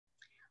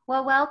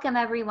Well, welcome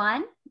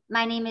everyone.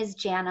 My name is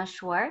Jana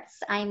Schwartz.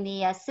 I'm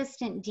the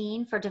Assistant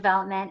Dean for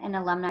Development and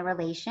Alumni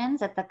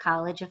Relations at the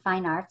College of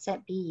Fine Arts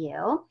at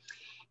BU.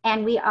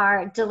 And we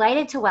are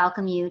delighted to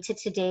welcome you to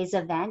today's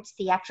event,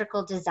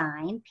 Theatrical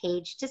Design,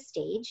 Page to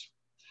Stage.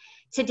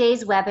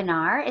 Today's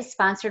webinar is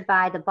sponsored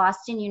by the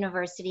Boston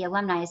University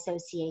Alumni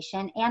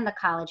Association and the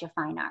College of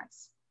Fine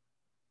Arts.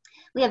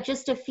 We have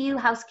just a few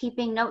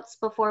housekeeping notes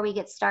before we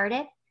get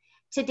started.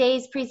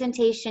 Today's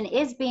presentation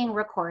is being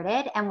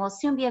recorded and will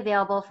soon be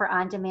available for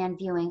on-demand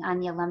viewing on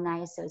the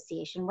Alumni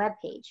Association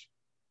webpage.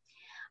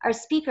 Our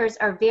speakers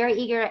are very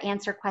eager to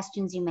answer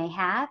questions you may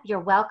have. You're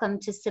welcome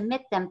to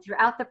submit them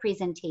throughout the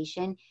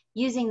presentation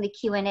using the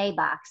Q&A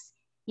box.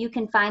 You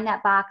can find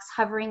that box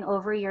hovering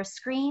over your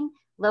screen,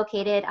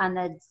 located on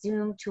the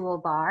Zoom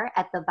toolbar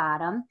at the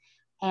bottom,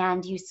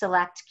 and you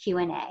select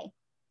Q&A.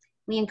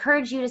 We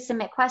encourage you to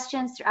submit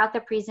questions throughout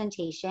the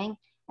presentation,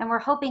 and we're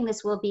hoping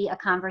this will be a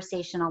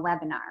conversational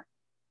webinar.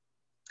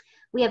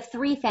 We have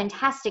three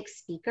fantastic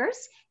speakers,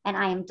 and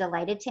I am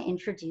delighted to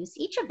introduce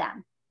each of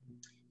them.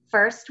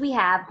 First, we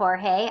have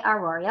Jorge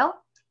Arroyo.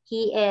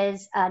 He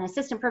is an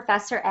assistant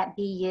professor at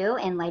BU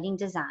in lighting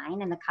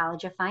design in the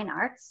College of Fine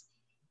Arts.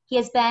 He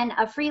has been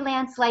a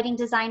freelance lighting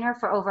designer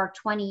for over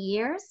 20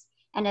 years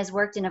and has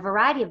worked in a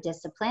variety of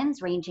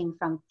disciplines ranging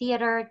from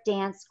theater,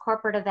 dance,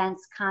 corporate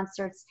events,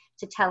 concerts,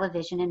 to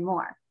television and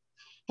more.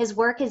 His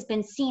work has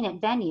been seen at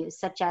venues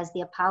such as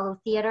the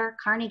Apollo Theater,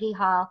 Carnegie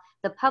Hall,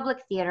 the Public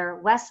Theater,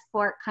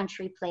 Westport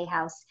Country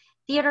Playhouse,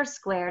 Theater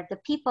Square, the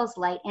People's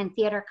Light and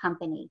Theater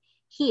Company,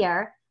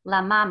 Here,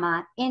 La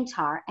Mama,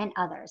 Intar, and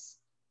others.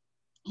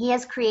 He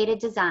has created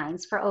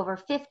designs for over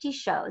 50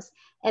 shows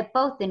at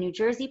both the New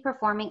Jersey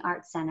Performing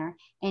Arts Center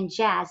and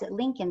Jazz at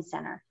Lincoln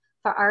Center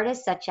for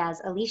artists such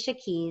as Alicia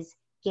Keys,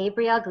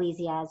 Gabriel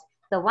Iglesias,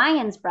 the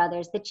Wyans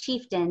Brothers, the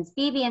Chieftains,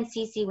 BB and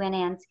CeCe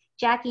Winans,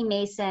 Jackie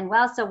Mason,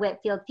 Welsa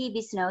Whitfield,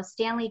 Phoebe Snow,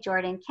 Stanley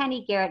Jordan,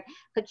 Kenny Garrett,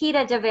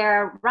 Paquita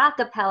DeVera,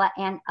 Rockapella,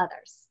 and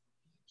others.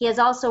 He has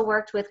also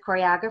worked with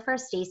choreographer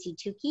Stacy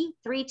Tukey,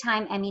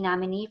 three-time Emmy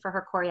nominee for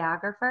her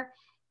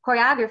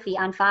choreography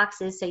on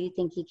Fox's So You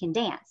Think You Can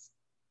Dance,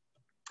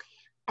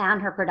 and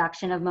her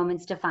production of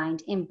Moments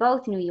Defined in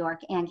both New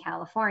York and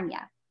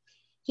California.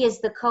 He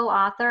is the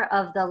co-author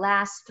of the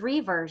last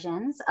three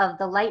versions of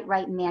the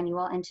Light-Right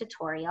Manual and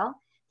Tutorial,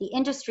 the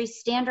industry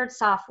standard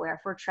software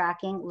for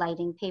tracking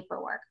lighting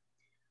paperwork.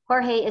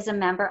 Jorge is a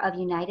member of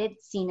United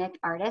Scenic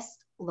Artists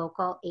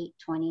Local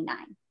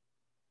 829.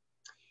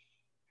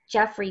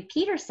 Jeffrey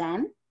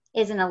Petersen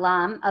is an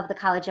alum of the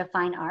College of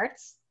Fine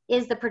Arts,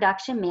 is the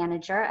production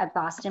manager at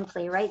Boston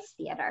Playwrights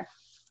Theater.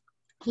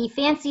 He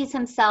fancies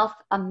himself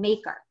a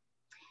maker.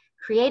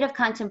 Creative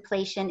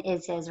contemplation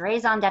is his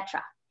raison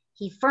d'etre.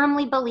 He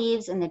firmly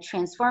believes in the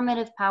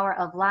transformative power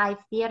of live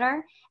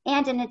theater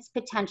and in its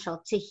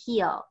potential to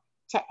heal,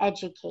 to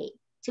educate,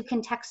 to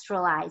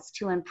contextualize,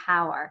 to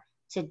empower,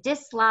 to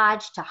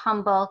dislodge, to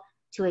humble,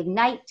 to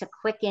ignite, to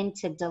quicken,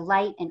 to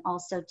delight, and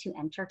also to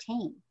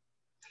entertain.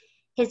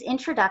 His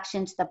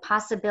introduction to the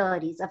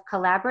possibilities of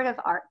collaborative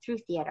art through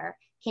theater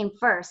came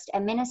first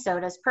at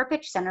Minnesota's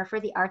Perpich Center for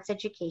the Arts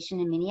Education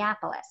in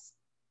Minneapolis.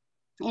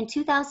 In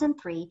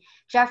 2003,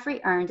 Jeffrey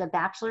earned a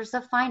Bachelor's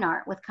of Fine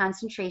Art with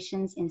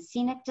concentrations in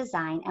scenic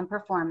design and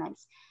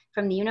performance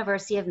from the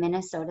University of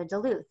Minnesota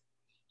Duluth.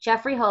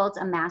 Jeffrey holds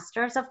a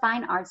Master's of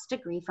Fine Arts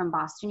degree from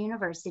Boston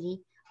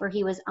University, where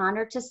he was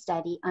honored to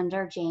study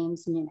under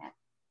James Noonan.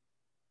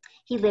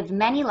 He lived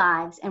many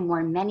lives and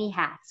worn many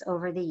hats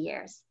over the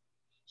years.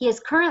 He is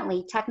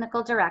currently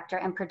Technical Director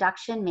and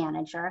Production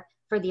Manager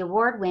for the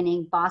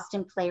award-winning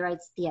Boston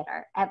Playwrights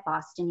Theater at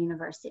Boston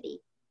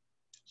University.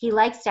 He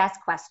likes to ask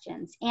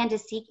questions and to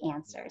seek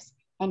answers,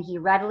 and he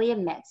readily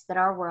admits that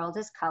our world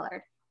is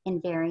colored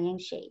in varying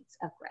shades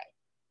of gray.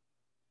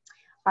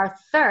 Our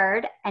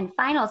third and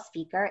final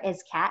speaker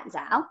is Kat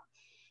Zhou.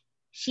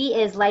 She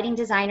is lighting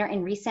designer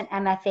and recent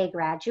MFA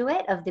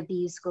graduate of the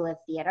BU School of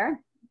Theater.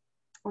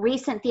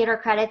 Recent theater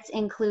credits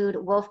include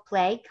Wolf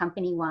Play,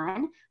 Company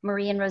 1,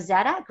 Marie and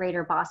Rosetta,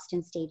 Greater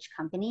Boston Stage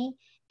Company,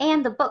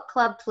 and the Book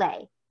Club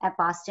Play at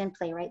Boston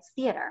Playwrights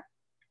Theater.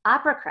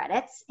 Opera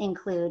credits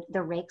include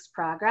The Rake's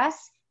Progress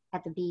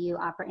at the BU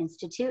Opera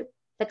Institute,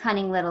 The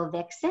Cunning Little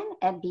Vixen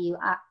at BU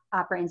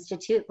Opera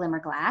Institute,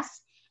 Glimmerglass,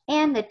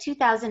 and the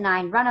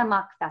 2009 Run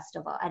Amok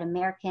Festival at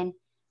American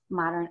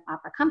Modern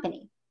Opera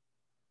Company.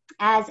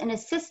 As an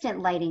assistant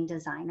lighting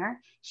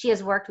designer, she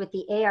has worked with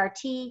the ART,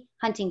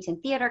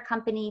 Huntington Theater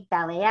Company,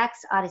 Ballet X,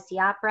 Odyssey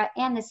Opera,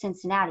 and the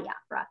Cincinnati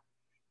Opera.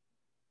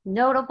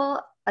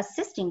 Notable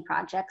assisting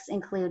projects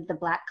include The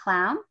Black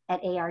Clown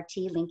at ART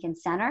Lincoln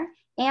Center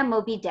and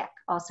Moby Dick,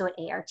 also at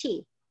ART.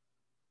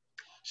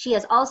 She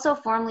has also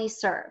formerly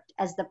served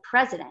as the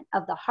president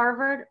of the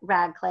Harvard,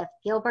 Radcliffe,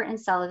 Gilbert, and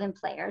Sullivan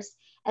Players,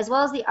 as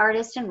well as the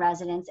artist in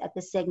residence at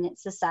the Signet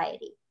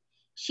Society.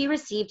 She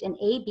received an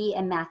AB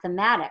in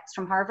mathematics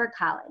from Harvard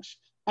College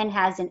and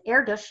has an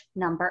Erdős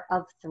number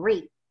of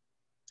 3.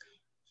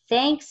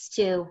 Thanks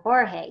to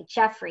Jorge,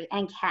 Jeffrey,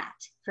 and Kat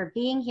for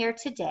being here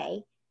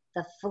today.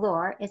 The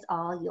floor is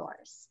all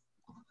yours.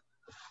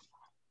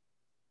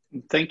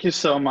 Thank you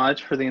so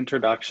much for the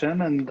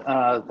introduction, and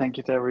thank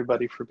you to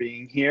everybody for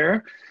being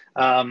here.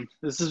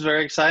 This is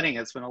very exciting.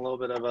 It's been a little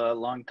bit of a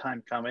long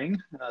time coming.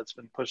 It's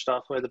been pushed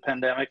off by the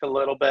pandemic a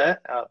little bit,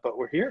 but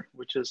we're here,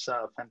 which is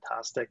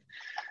fantastic.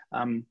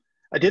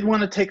 I did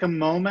want to take a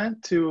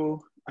moment to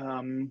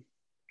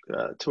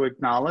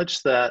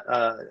acknowledge that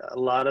a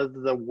lot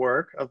of the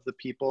work of the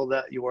people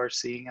that you are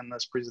seeing in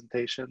this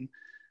presentation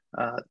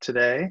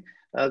today,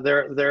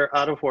 they're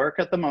out of work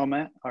at the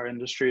moment. Our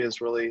industry is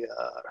really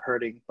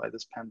hurting by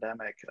this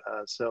pandemic,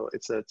 so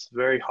it's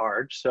very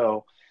hard.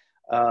 So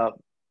I'd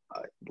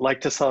like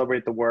to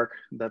celebrate the work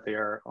that they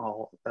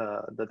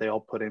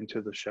all put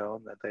into the show,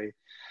 and that they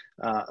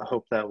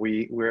hope that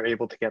we're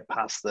able to get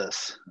past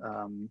this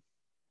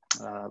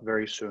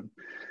very soon.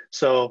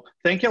 So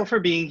thank you all for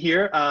being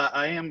here.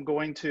 I am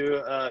going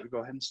to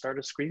go ahead and start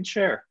a screen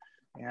share,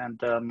 and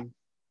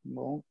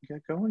we'll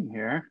get going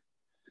here.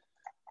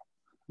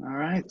 All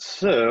right,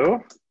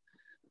 so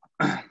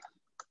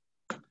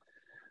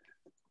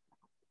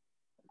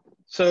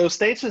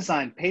stage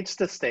design, page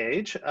to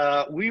stage.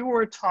 We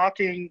were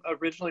talking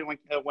originally when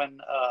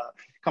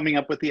coming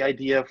up with the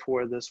idea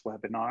for this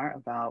webinar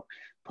about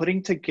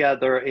putting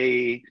together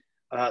a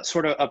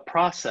sort of a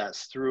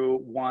process through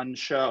one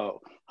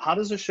show. How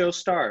does a show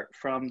start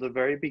from the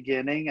very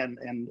beginning?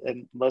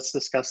 And let's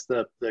discuss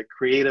the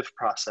creative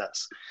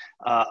process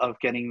of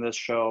getting this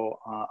show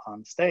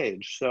on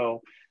stage.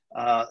 So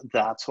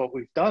that's what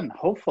we've done,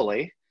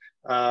 hopefully,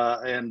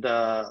 and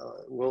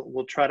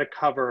we'll try to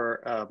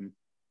cover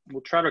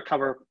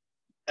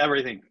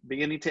everything,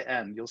 beginning to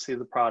end. You'll see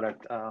the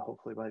product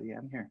hopefully by the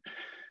end here.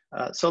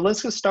 So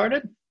let's get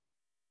started.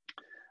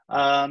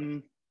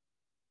 So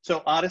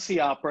Odyssey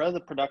Opera,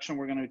 the production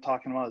we're going to be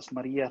talking about is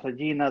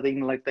Regina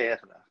D'Inghilterra.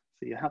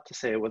 So you have to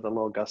say it with a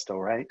little gusto,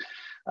 right?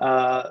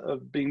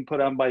 Being put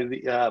on by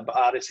the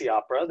Odyssey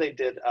Opera. They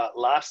did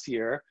last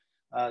year.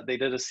 They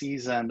did a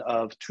season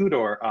of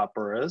Tudor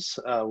operas,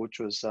 which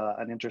was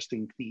an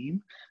interesting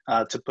theme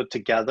to put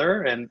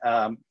together. And,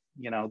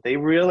 you know, they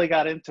really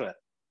got into it,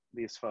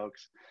 these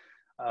folks,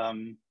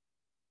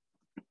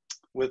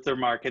 with their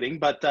marketing.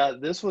 But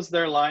this was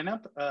their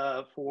lineup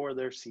for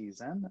their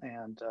season.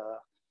 And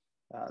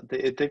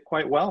it did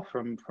quite well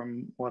from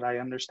what I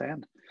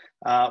understand.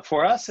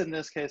 For us, in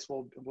this case,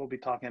 we'll be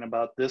talking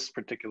about this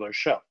particular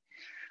show.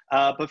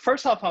 But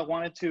first off, I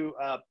wanted to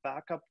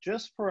back up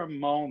just for a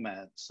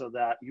moment so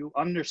that you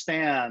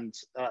understand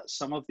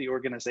some of the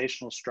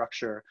organizational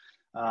structure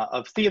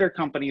of theater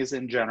companies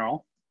in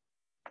general,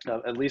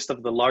 at least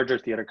of the larger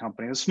theater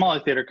companies. Smaller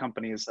theater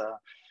companies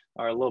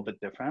are a little bit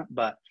different,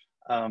 but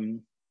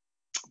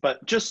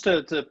just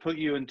to put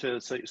you into,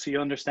 so you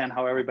understand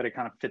how everybody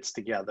kind of fits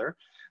together.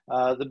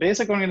 The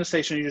basic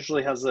organization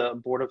usually has a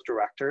board of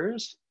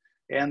directors,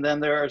 and then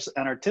there's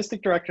an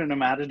artistic director and a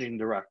managing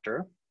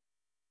director,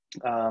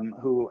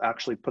 who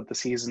actually put the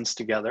seasons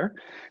together.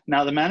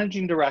 Now, the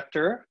managing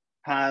director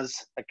has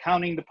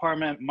accounting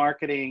department,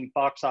 marketing,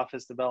 box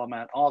office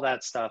development, all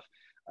that stuff,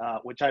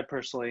 which I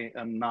personally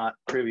am not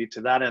privy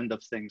to that end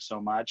of things so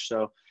much.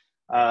 So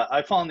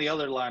I fall on the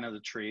other line of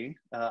the tree.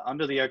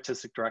 Under the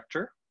artistic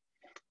director,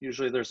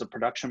 usually there's a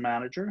production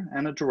manager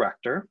and a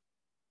director.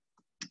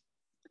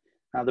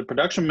 Now, the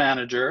production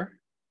manager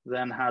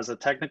then has a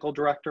technical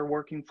director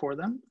working for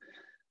them.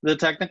 The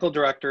technical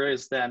director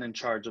is then in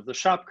charge of the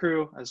shop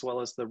crew as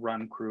well as the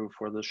run crew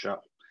for the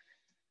show.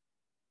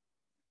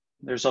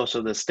 There's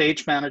also the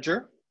stage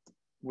manager,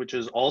 which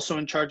is also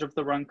in charge of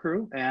the run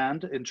crew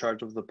and in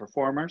charge of the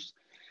performers.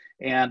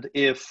 And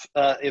if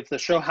the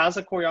show has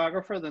a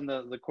choreographer, then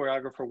the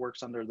choreographer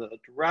works under the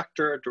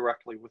director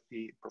directly with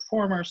the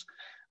performers.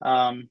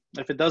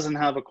 If it doesn't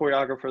have a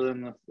choreographer,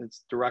 then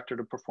it's director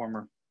to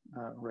performer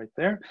right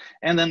there.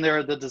 And then there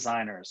are the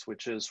designers,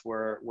 which is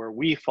where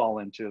we fall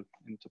into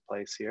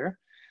place here.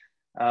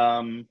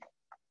 And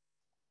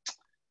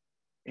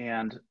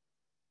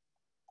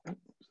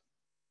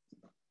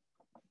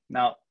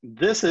now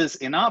this is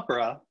in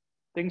opera,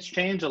 things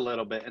change a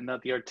little bit in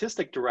that the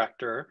artistic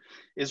director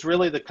is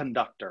really the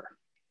conductor.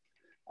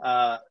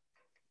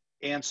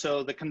 And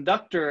so the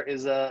conductor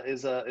is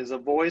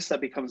a voice that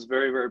becomes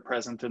very, very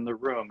present in the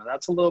room. And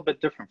that's a little bit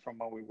different from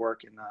when we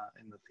work in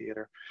the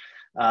theater.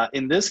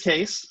 In this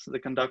case, the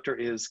conductor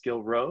is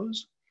Gil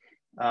Rose,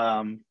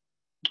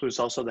 who's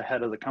also the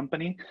head of the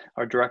company.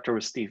 Our director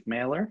was Steve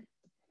Mailer.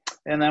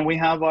 And then we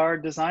have our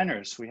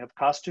designers. We have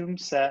costume,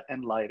 set,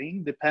 and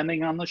lighting,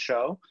 depending on the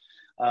show.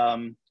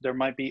 There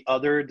might be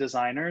other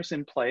designers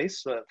in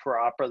place. For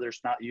opera,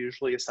 there's not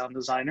usually a sound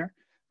designer.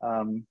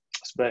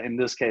 But in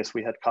this case,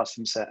 we had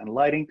costume, set, and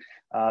lighting.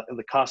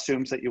 The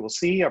costumes that you will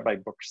see are by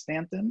Brooke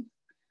Stanton.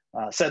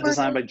 Set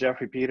design by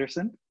Jeffrey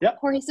Petersen. Yep.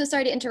 Jorge, so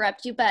sorry to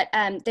interrupt you, but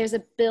there's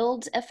a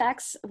build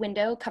effects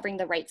window covering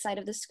the right side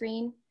of the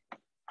screen.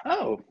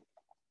 Oh,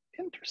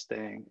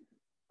 interesting.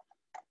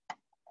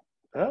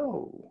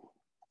 Oh,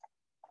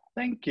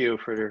 thank you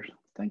for that.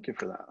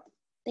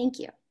 Thank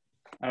you.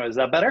 Oh, is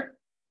that better?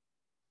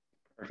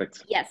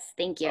 Perfect. Yes,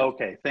 thank you.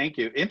 Okay, thank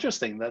you.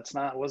 Interesting.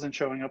 Wasn't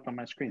showing up on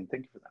my screen.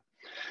 Thank you for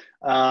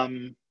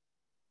that.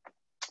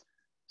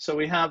 So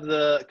we have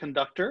the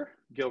conductor,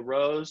 Gil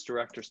Rose,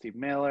 director Steve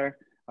Mailer,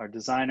 our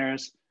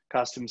designers,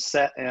 costume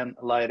set and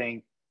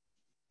lighting.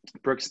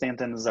 Brooke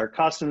Stanton is our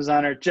costume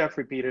designer,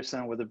 Jeffrey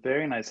Petersen with a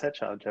very nice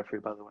headshot, Jeffrey,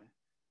 by the way.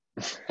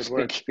 Good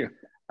work. Thank you.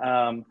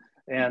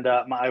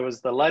 I was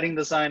the lighting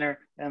designer,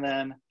 and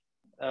then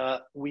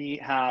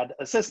we had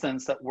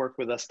assistants that worked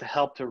with us to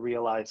help to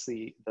realize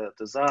the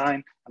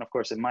design. And of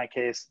course, in my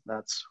case,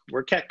 that's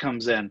where Kat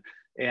comes in.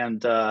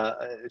 And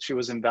she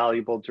was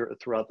invaluable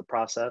throughout the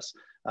process.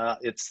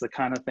 It's the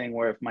kind of thing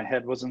where if my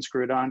head wasn't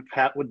screwed on,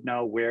 Kat would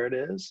know where it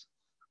is.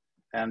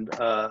 And,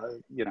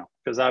 you know,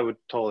 because I would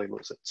totally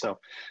lose it. So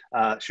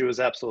she was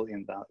absolutely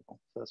invaluable.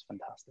 So that's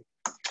fantastic.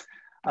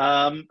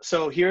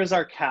 So here's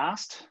our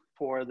cast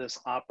for this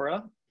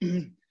opera.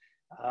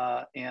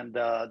 And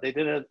they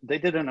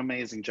did an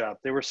amazing job.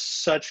 They were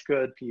such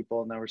good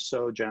people, and they were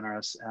so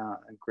generous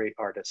and great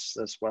artists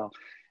as well.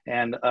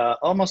 And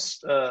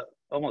almost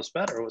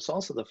better was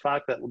also the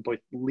fact that both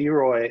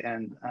Leroy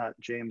and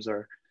James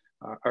are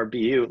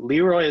BU.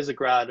 Leroy is a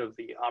grad of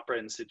the Opera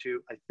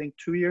Institute. I think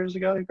 2 years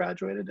ago he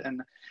graduated,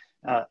 and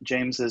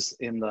James is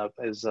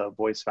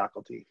voice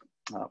faculty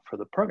for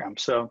the program.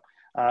 So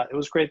it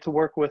was great to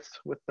work with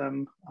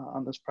them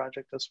on this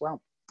project as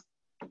well.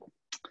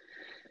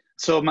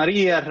 So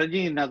Maria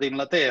Regina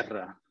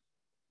D'Inghilterra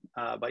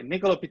by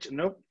Niccolo Piccini.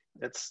 Nope,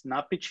 it's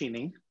not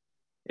Piccini.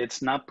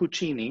 It's not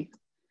Puccini.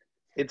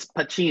 It's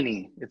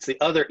Pacini. It's the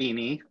other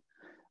Ini.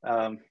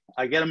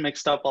 I get them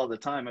mixed up all the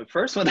time. At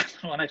first, when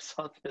I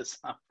saw this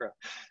opera,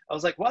 I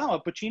was like, wow, a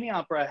Puccini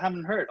opera I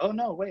haven't heard. Oh,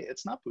 no, wait,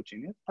 it's not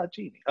Puccini, it's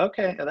Pacini.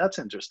 Okay, that's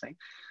interesting.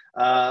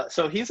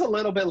 So he's a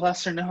little bit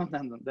lesser known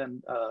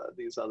than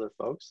these other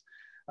folks.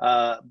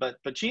 But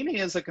Pacini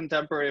is a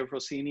contemporary of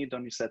Rossini,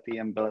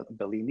 Donizetti, and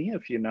Bellini.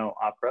 If you know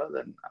opera,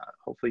 then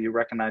hopefully you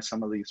recognize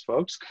some of these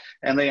folks.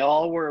 And they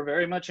all were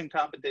very much in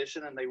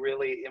competition, and they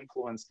really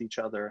influenced each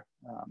other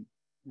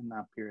in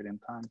that period in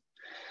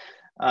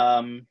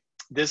time.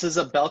 This is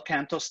a bel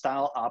canto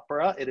style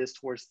opera. It is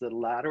towards the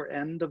latter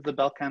end of the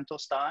bel canto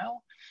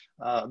style.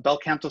 Bel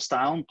canto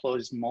style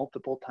employs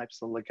multiple types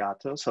of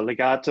legato. So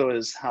legato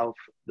is how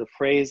the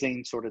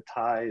phrasing sort of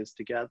ties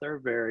together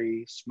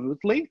very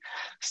smoothly.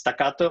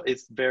 Staccato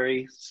is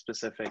very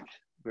specific,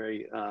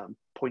 very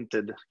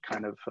pointed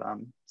kind of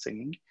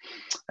singing.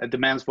 It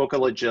demands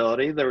vocal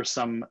agility. There were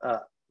some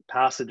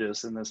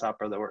passages in this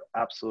opera that were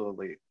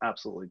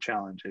absolutely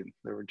challenging.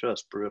 They were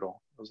just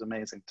brutal. It was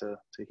amazing to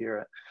hear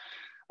it.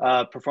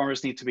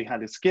 Performers need to be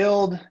highly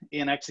skilled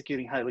in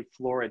executing highly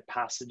florid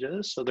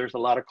passages. So there's a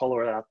lot of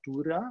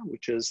coloratura,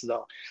 which is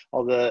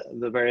all the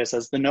various,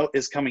 as the note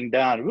is coming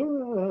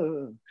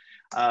down,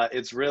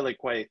 it's really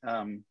quite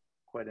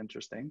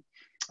interesting.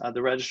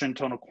 The register and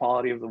tonal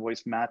quality of the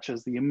voice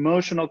matches the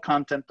emotional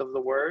content of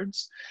the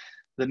words.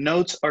 The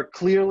notes are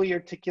clearly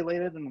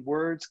articulated and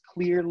words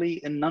clearly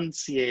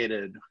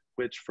enunciated,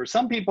 which for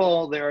some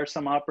people, there are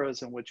some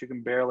operas in which you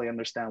can barely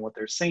understand what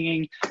they're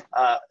singing.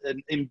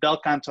 In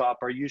bel canto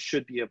opera, you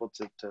should be able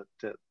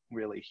to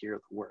really hear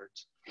the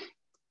words.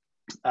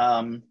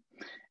 And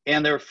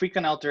there are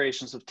frequent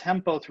alterations of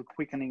tempo through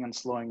quickening and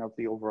slowing of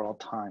the overall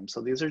time.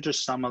 So these are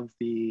just some of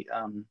the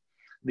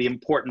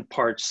important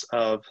parts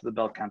of the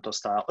bel canto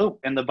style. Oh,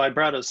 and the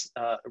vibrato's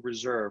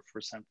reserved for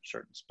some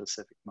certain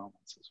specific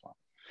moments as well.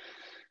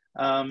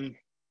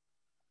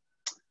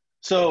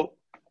 So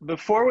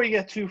before we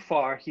get too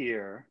far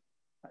here,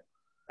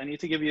 I need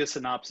to give you a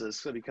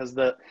synopsis because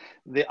the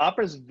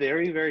opera is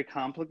very, very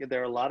complicated. There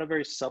are a lot of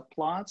very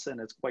subplots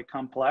and it's quite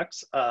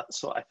complex.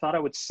 So I thought I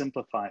would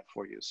simplify it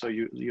for you so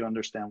you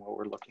understand what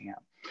we're looking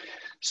at.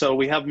 So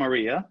we have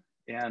Maria,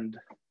 and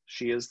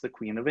she is the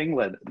Queen of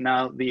England.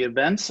 Now, the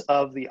events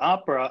of the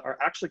opera are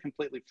actually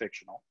completely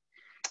fictional,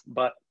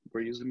 but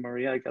we're using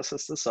Maria, I guess,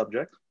 as the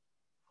subject.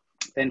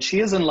 And she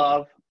is in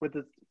love with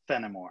the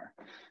Fenimore.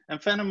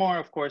 And Fenimore,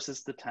 of course,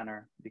 is the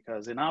tenor,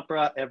 because in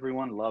opera,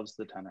 everyone loves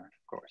the tenor,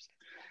 of course.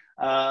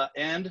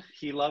 And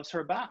he loves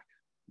her back,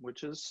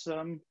 which is,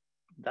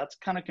 that's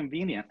kind of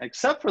convenient,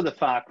 except for the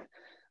fact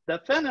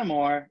that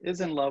Fenimore is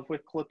in love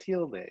with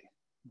Clotilde,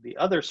 the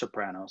other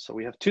soprano. So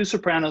we have two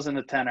sopranos and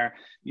a tenor.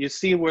 You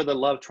see where the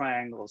love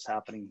triangle is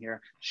happening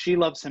here. She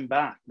loves him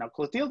back. Now,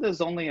 Clotilde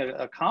is only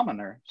a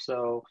commoner.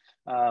 So,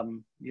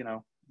 you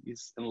know,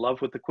 he's in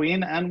love with the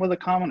queen and with a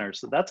commoner.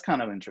 So that's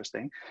kind of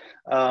interesting.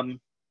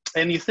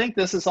 And you think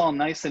this is all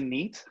nice and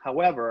neat.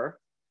 However,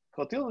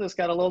 Clotilde's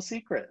got a little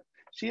secret.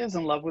 She is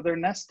in love with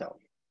Ernesto.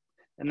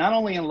 And not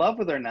only in love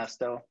with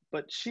Ernesto,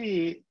 but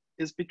she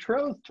is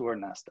betrothed to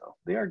Ernesto.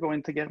 They are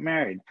going to get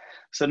married.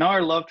 So now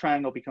our love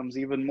triangle becomes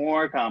even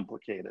more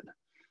complicated.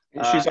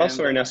 And she's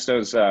also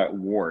Ernesto's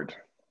ward.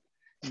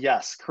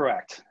 Yes,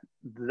 correct.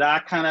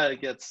 That kind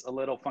of gets a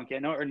little funky. I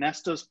know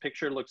Ernesto's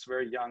picture looks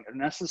very young.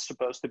 Ernesto's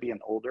supposed to be an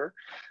older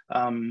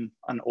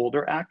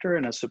actor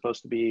and is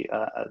supposed to be,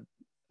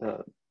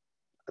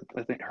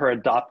 I think, her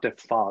adoptive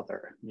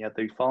father. Yet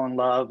they fall in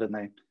love and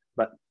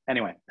but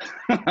anyway.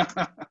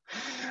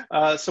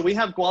 So we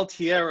have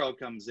Gualtiero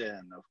comes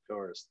in, of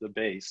course, the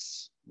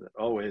bass that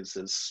always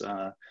is,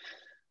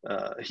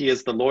 he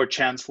is the Lord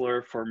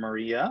Chancellor for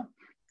Maria.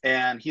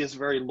 and he is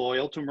very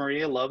loyal to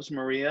Maria, loves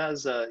Maria,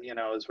 as you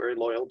know, is very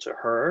loyal to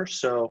her.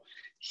 So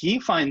he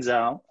finds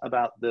out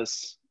about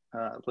this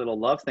little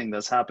love thing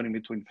that's happening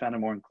between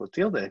Fenimore and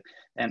Clotilde,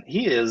 and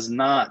he is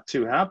not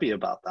too happy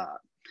about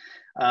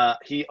that.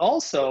 He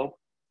also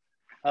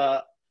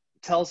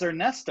tells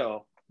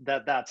Ernesto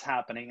that that's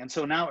happening, and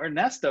so now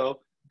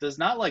Ernesto does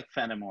not like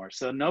Fenimore.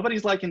 So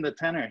nobody's liking the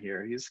tenor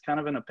here. He's kind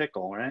of in a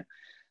pickle, right?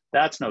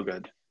 That's no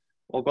good.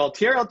 Well,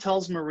 Gualtiero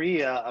tells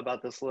Maria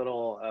about this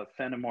little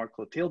Fenimore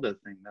Clotilde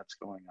thing that's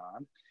going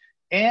on,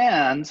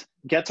 and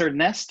gets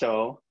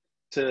Ernesto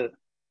to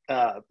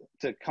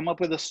come up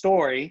with a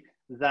story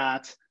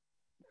that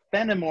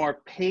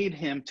Fenimore paid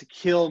him to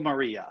kill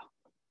Maria.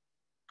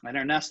 And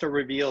Ernesto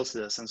reveals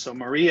this, and so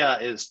Maria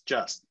is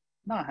just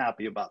not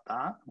happy about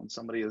that when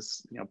somebody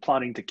is, you know,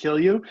 plotting to kill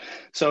you.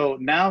 So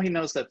now he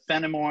knows that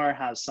Fenimore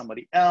has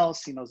somebody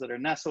else. He knows that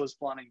Ernesto is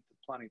plotting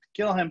to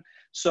kill him.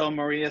 So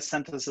Maria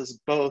sentences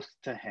both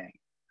to hang.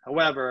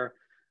 However,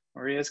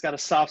 Maria's got a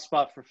soft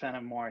spot for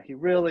Fenimore.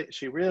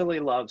 She really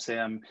loves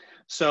him.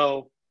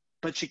 So,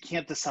 but she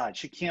can't decide.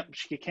 She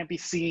can't be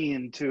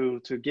seen to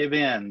give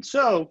in.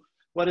 So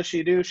what does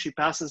she do? She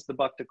passes the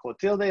buck to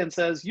Clotilde and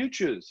says, "You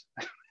choose,"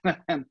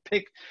 and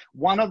pick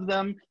one of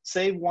them.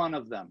 Save one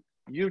of them.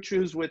 You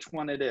choose which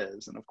one it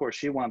is. And of course,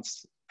 she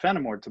wants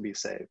Fenimore to be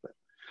saved,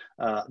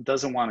 but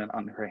doesn't want it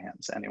on her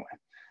hands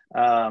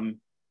anyway.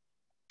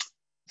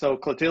 So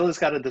Clotilde's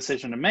got a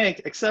decision to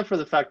make, except for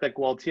the fact that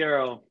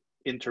Gualtiero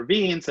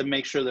intervenes and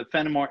makes sure that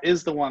Fenimore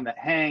is the one that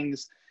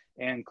hangs,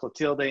 and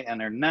Clotilde and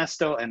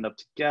Ernesto end up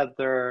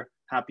together,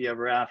 happy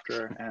ever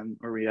after, and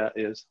Maria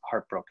is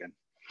heartbroken.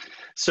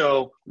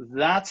 So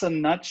that's a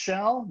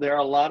nutshell. There are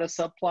a lot of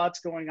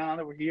subplots going on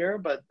over here,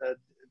 but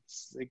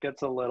it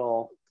gets a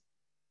little,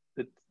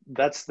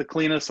 that's the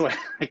cleanest way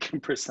I can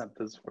present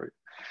this for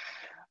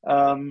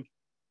you.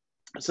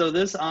 So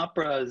this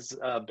opera has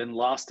been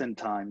lost in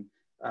time.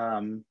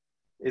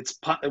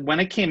 When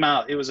it came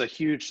out, it was a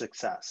huge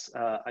success.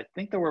 I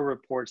think there were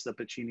reports that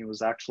Puccini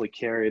was actually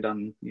carried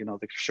on, you know,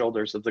 the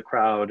shoulders of the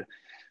crowd,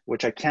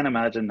 which I can't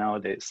imagine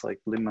nowadays, like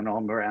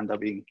Lin-Manuel Miranda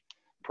being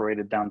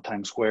paraded down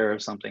Times Square or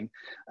something.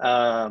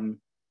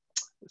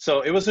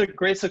 So it was a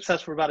great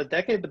success for about a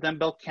decade, but then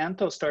bel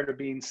canto started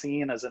being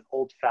seen as an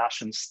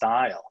old-fashioned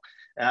style.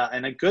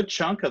 And a good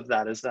chunk of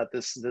that is that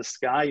this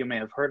guy you may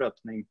have heard of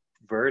named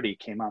Verdi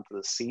came onto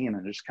the scene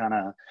and just kind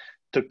of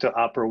took the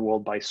opera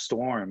world by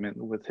storm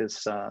with his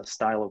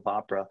style of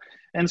opera.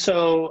 And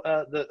so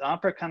the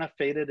opera kind of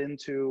faded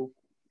into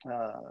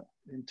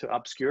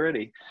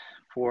obscurity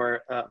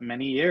for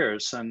many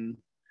years. And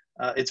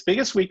its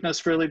biggest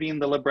weakness really being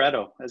the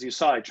libretto. As you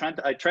saw, I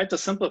tried to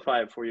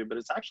simplify it for you, but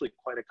it's actually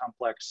quite a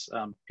complex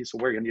piece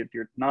of work, and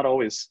you're not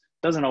always,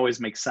 doesn't always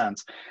make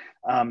sense.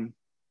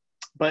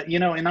 But, you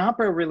know, in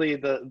opera, really,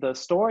 the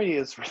story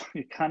is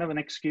really kind of an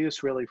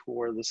excuse, really,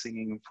 for the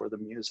singing and for the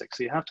music.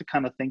 So you have to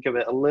kind of think of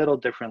it a little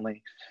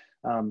differently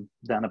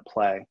than a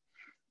play.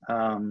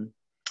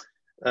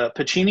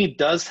 Puccini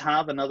does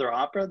have another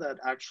opera that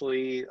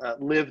actually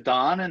lived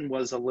on and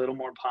was a little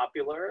more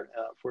popular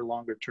for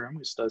longer term.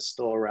 It's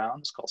still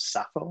around. It's called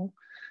Sappho.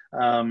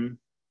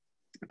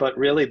 But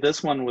really,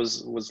 this one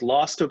was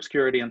lost to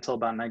obscurity until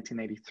about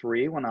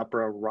 1983, when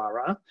Opera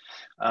Rara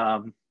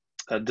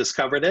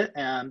discovered it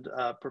and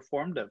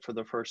performed it for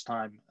the first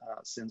time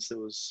since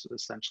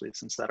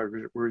that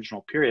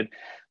original period.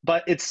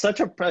 But it's such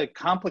a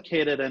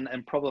complicated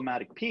and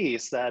problematic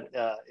piece that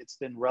it's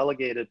been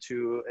relegated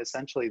to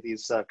essentially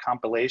these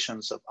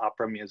compilations of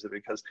opera music,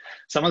 because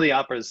some of the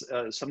operas,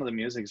 some of the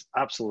music is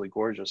absolutely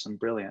gorgeous and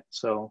brilliant.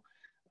 So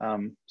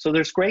so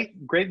there's great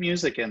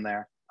music in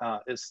there.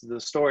 The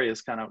story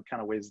is kind of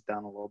weighs it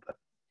down a little bit.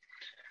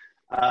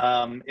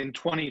 In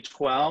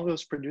 2012, it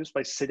was produced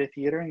by City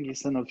Theater in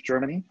Gießen of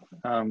Germany.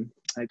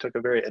 I took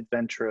a very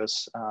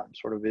adventurous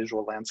sort of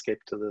visual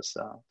landscape to this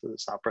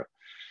opera.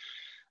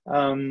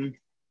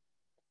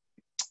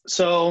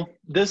 So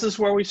this is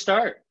where we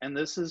start, and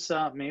this is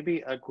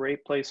maybe a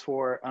great place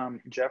for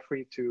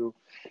Jeffrey to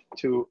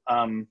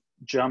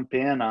jump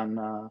in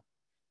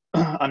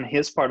on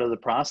his part of the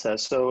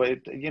process. So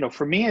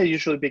for me, it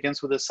usually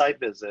begins with a site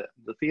visit.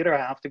 The theater, I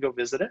have to go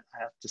visit it. I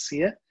have to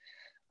see it.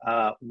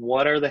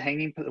 What are the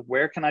hanging?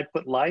 Where can I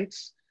put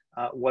lights?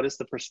 What is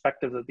the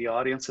perspective that the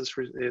audience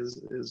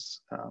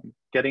is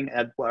getting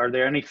at? Are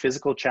there any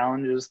physical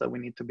challenges that we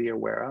need to be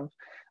aware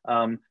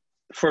of?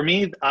 For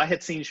me, I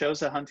had seen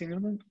shows at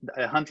Huntington,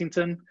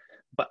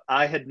 but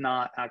I had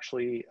not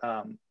actually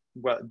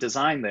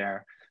designed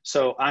there.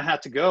 So I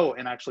had to go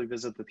and actually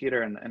visit the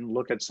theater and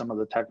look at some of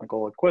the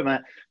technical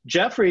equipment.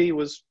 Jeffrey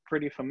was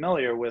pretty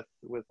familiar with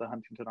the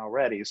Huntington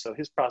already, so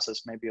his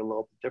process may be a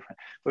little bit different.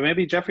 But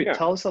maybe, Jeffrey,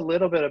 tell us a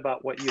little bit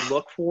about what you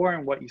look for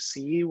and what you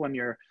see when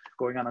you're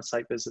going on a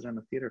site visit in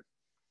the theater.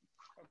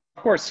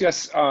 Of course,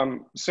 yes.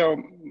 So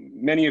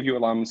many of you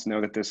alums know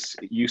that this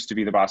used to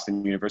be the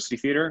Boston University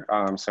Theater.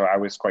 So I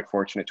was quite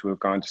fortunate to have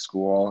gone to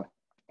school,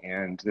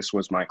 and this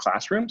was my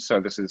classroom.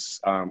 So this is,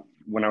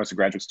 when I was a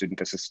graduate student,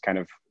 this is kind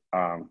of,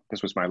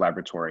 this was my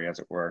laboratory, as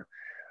it were.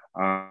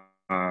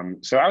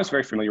 So I was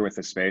very familiar with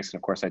this space, and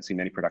of course I'd seen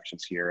many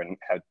productions here and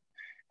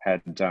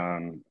had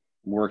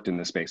worked in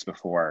this space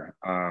before.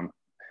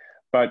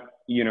 But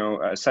you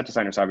know, a set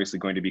designer is obviously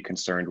going to be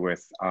concerned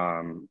with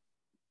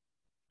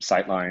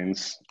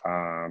sightlines.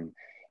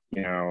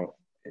 You know,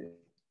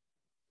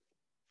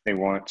 they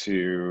want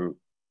to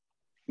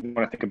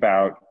think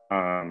about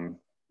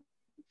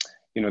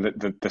you know,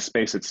 the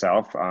space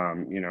itself.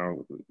 You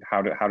know,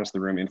 how does the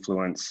room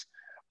influence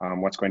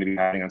what's going to be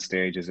happening on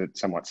stage? Is it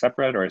somewhat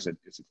separate, or is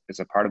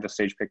it part of the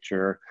stage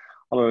picture?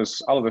 All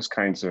of those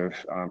kinds of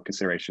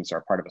considerations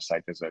are part of a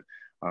site visit.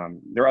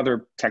 There are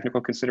other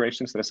technical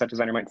considerations that a set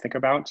designer might think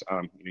about. You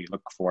know, you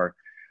look for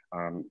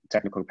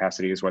technical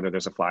capacities, whether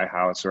there's a fly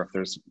house or if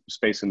there's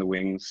space in the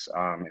wings,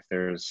 if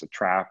there's a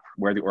trap,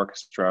 where the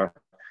orchestra,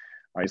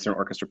 is there an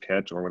orchestra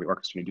pit, or where the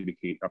orchestra need to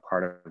be a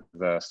part of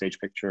the stage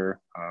picture?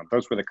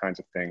 Those were the kinds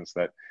of things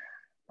that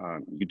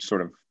you'd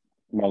sort of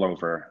mull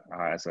over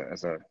as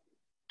a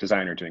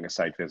designer doing a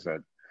site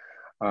visit.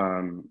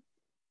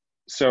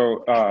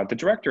 So the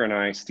director and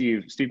I,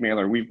 Steve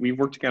Mailer, we've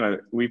worked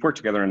together. We've worked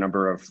together a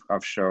number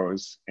of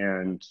shows,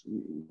 and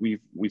we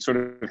sort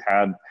of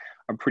had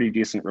a pretty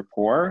decent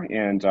rapport.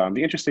 And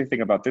the interesting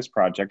thing about this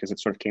project is it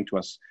sort of came to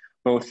us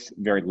both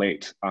very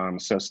late.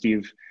 So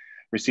Steve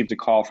received a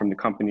call from the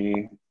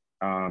company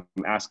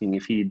asking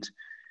if he'd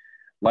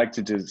like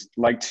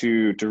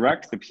to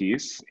direct the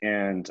piece,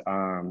 and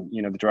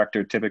you know, the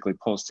director typically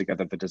pulls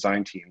together the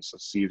design team. So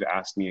Steve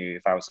asked me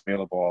if I was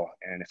available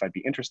and if I'd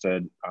be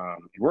interested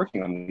in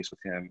working on these with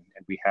him.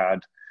 And we had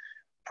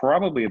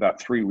probably about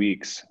 3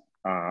 weeks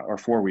or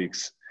 4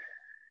 weeks,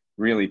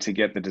 really, to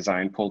get the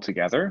design pulled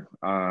together.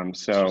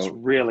 So it's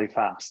really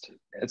fast.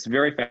 It's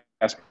very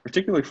fast,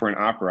 particularly for an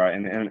opera,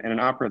 and an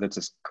opera that's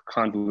as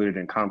convoluted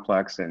and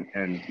complex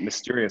and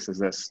mysterious as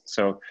this.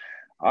 So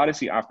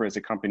Odyssey Opera is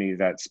a company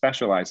that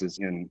specializes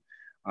in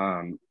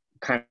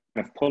kind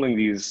of pulling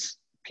these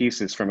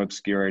pieces from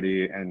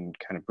obscurity and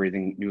kind of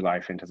breathing new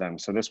life into them.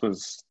 So this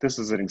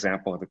is an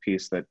example of a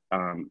piece that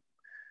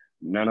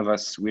none of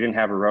us, we didn't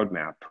have a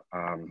roadmap.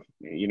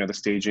 You know, the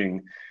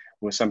staging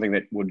was something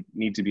that would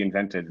need to be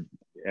invented.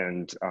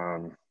 And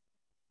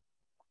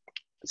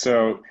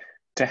so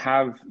to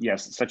have,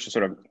 yes, such a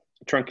sort of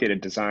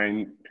truncated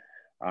design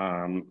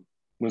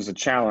was a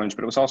challenge,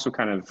 but it was also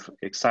kind of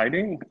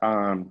exciting.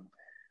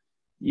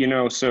 You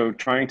know, so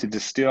trying to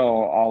distill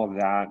all of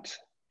that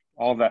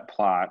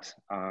plot.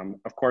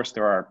 Of course,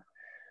 there are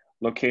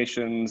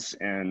locations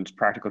and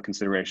practical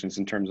considerations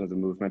in terms of the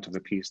movement of the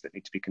piece that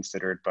need to be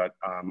considered. But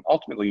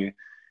ultimately,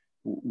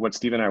 what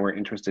Steve and I were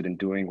interested in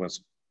doing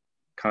was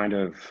kind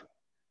of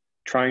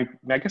trying,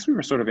 I guess we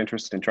were sort of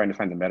interested in trying to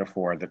find the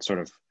metaphor that sort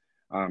of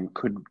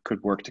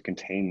could work to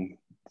contain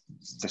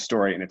the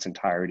story in its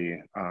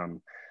entirety.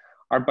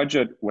 Our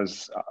budget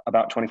was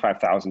about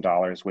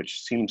 $25,000,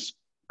 which seems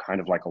kind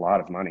of like a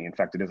lot of money. In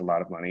fact, it is a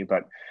lot of money,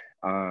 but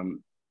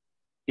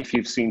if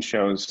you've seen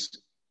shows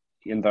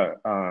in the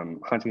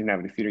Huntington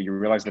Avenue Theater, you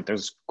realize that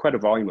there's quite a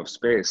volume of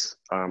space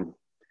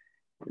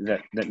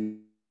that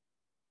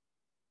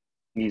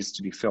needs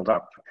to be filled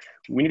up.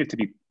 We needed to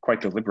be quite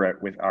deliberate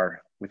with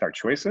our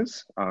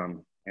choices,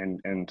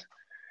 and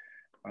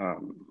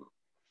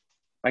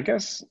I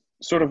guess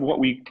sort of what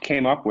we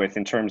came up with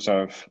in terms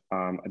of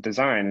a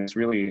design is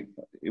really,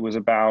 it was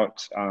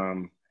about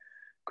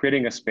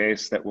creating a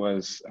space that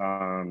was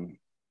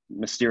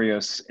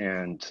mysterious,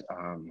 and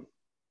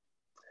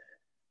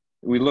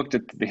we looked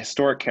at the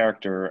historic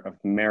character of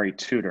Mary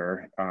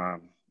Tudor.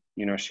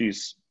 You know,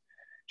 she's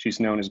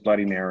known as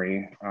Bloody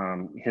Mary.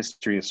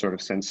 History is sort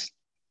of since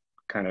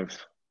kind of,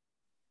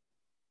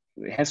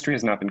 history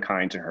has not been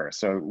kind to her.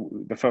 So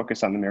the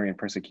focus on the Marian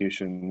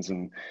persecutions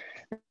and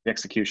the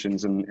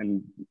executions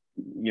and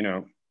you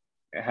know,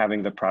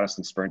 having the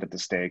Protestants burned at the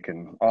stake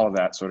and all of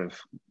that sort of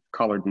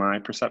colored my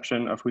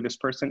perception of who this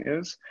person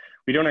is.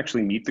 We don't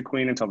actually meet the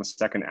Queen until the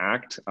second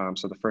act.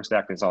 So the first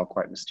act is all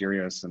quite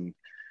mysterious, and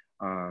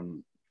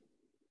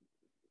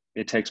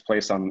it takes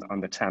place on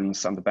the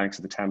Thames, on the banks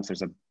of the Thames.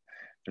 There's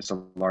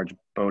a large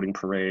boating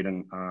parade,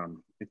 and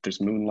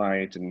there's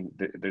moonlight, and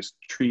there's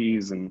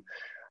trees, and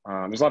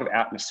there's a lot of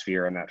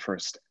atmosphere in that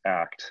first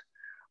act.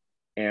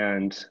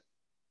 And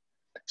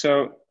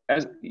so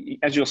as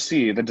you'll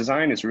see, the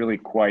design is really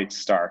quite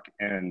stark,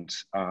 and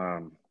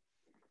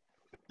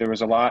there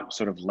was a lot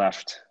sort of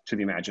left to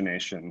the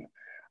imagination.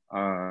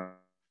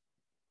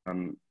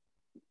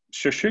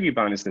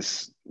 Shoshugiban is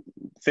this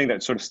thing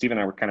that sort of Steve and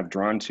I were kind of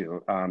drawn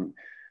to,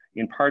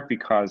 in part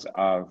because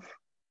of,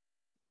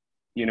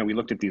 you know, we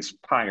looked at these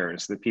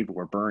pyres that people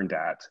were burned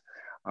at,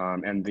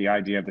 and the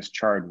idea of this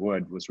charred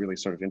wood was really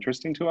sort of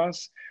interesting to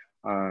us.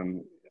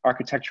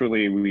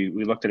 Architecturally,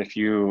 we looked at a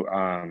few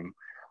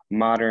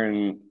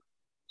modern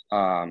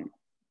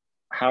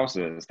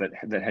houses that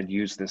had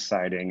used this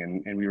siding,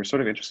 and we were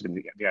sort of interested in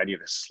the idea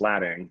of this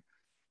slatting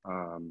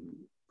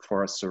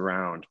for a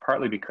surround,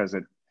 partly because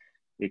it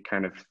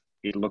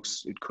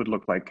could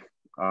look like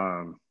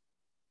a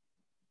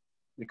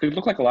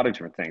lot of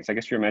different things. I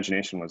guess your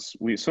imagination was,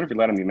 we sort of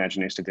relied on the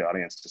imagination of the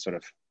audience to sort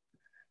of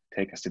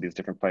take us to these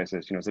different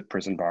places. You know, is it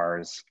prison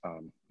bars?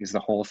 Is the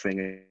whole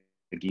thing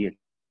a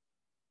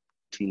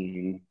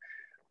guillotine?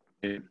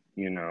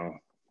 You know,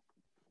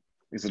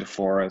 is it a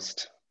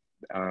forest?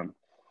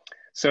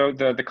 So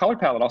the color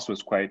palette also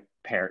was quite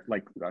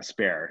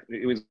spare.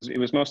 It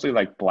was mostly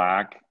like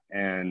black,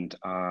 and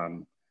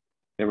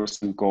there was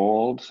some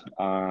gold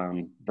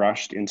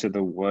brushed into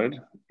the wood,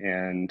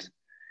 and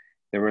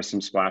there were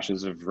some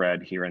splashes of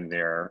red here and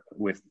there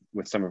with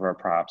some of our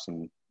props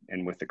and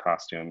with the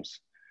costumes.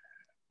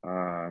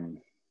 I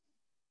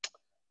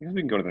guess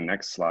we can go to the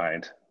next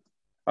slide.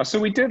 So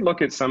we did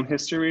look at some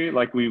history.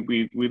 Like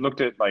we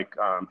looked at like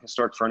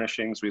historic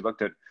furnishings. We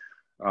looked at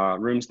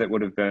rooms that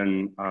would have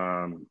been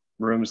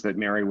rooms that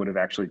Mary would have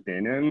actually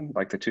been in,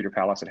 like the Tudor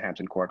Palace at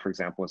Hampton Court, for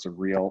example, is a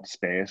real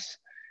space.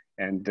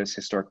 And this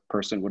historic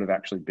person would have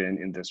actually been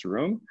in this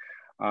room.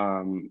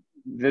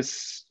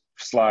 This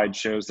slide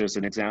shows there's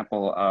an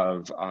example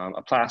of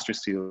a plaster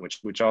seal,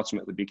 which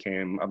ultimately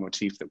became a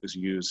motif that was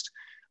used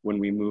when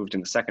we moved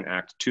in the second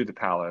act to the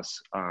palace.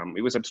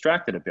 It was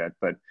abstracted a bit,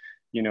 but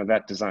you know,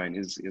 that design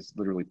is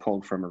literally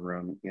pulled from a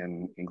room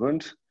in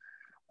England.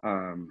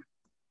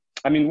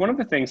 I mean, one of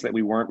the things that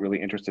we weren't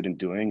really interested in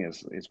doing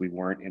is we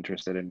weren't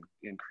interested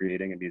in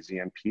creating a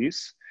museum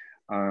piece.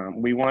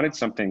 We wanted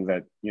something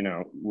that, you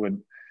know,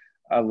 would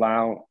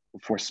allow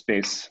for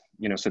space,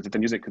 you know, so that the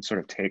music could sort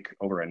of take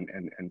over and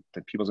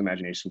that people's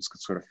imaginations could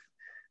sort of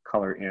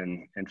color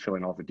in and fill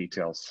in all the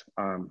details.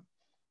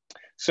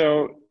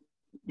 So,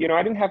 you know,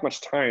 I didn't have much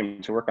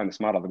time to work on this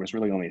model. There was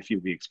really only a few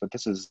weeks, but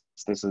this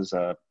is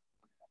a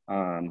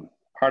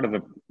part of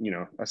the, you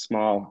know, a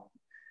small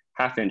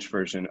half-inch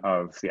version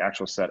of the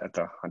actual set at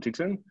the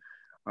Huntington.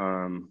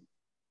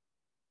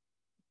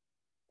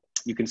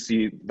 You can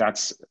see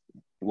that's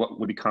what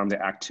would become the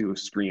Act 2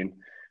 screen.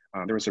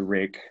 There was a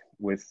rake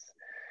with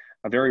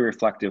a very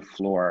reflective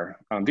floor.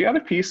 The other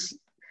piece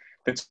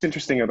that's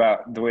interesting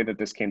about the way that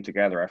this came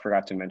together, I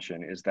forgot to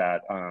mention, is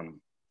that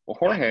well,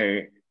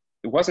 Jorge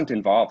wasn't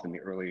involved in the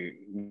early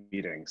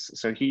meetings.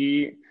 So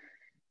he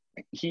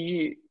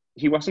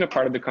wasn't a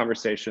part of the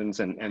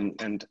conversations,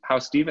 and how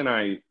Steve and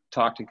I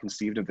talked and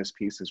conceived of this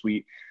piece is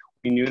we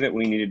knew that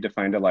we needed to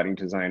find a lighting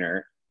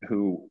designer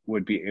who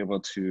would be able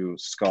to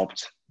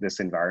sculpt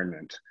this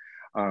environment.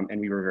 And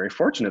we were very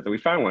fortunate that we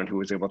found one who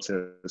was able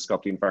to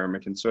sculpt the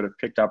environment and sort of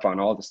picked up on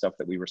all the stuff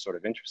that we were sort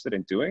of interested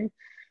in doing.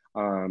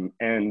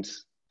 And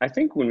I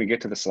think when we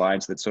get to the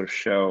slides that sort of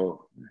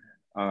show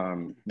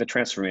the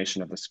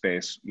transformation of the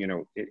space, you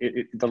know,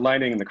 the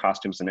lighting and the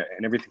costumes and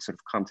everything sort of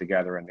come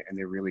together, and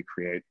they really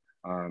create,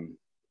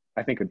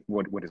 I think,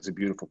 what is a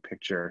beautiful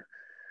picture.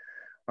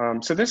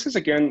 So this is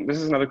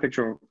another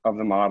picture of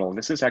the model.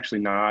 This is actually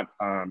not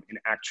an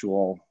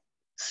actual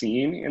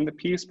scene in the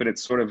piece, but it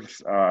sort of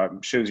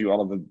shows you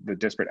all of the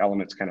disparate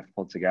elements kind of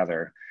pulled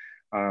together.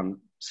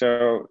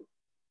 So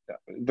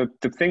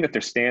the thing that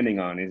they're standing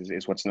on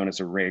is what's known as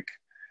a rake.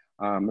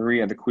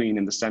 Maria, the queen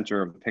in the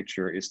center of the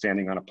picture, is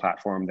standing on a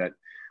platform that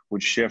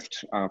would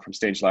shift from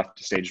stage left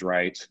to stage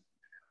right.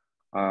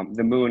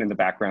 The moon in the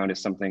background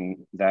is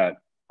something that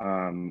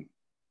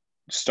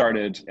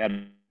started at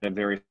a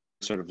very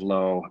sort of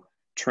low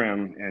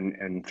trim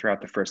and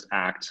throughout the first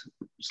act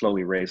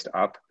slowly raised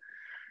up.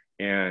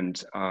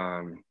 And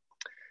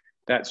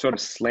that sort of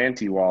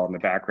slanty wall in the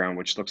background,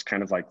 which looks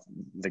kind of like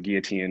the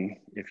guillotine,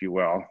 if you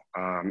will,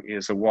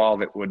 is a wall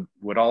that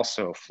would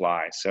also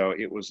fly. So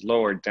it was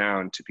lowered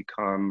down to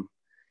become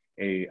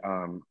a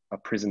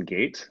prison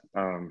gate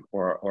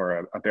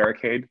or a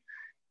barricade.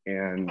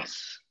 And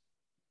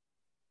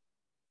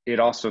it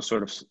also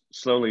sort of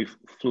slowly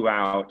flew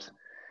out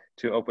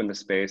to open the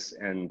space.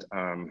 And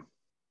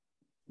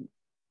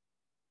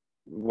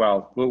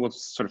well, we'll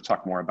sort of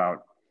talk more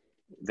about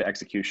the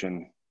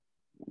execution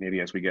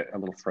maybe as we get a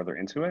little further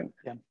into it.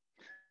 Yeah.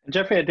 And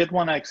Jeffrey, I did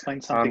want to explain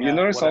something. You'll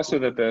notice also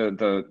that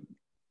the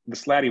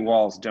slatty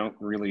walls don't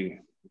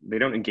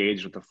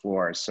engage with the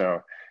floor. So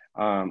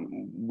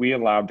we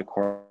allowed the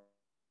core.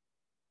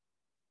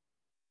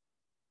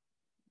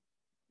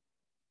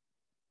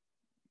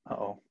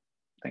 Uh-oh,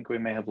 I think we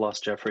may have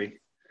lost Jeffrey.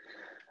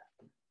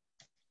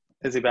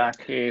 Is he back?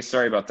 Hey,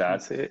 sorry about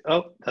that.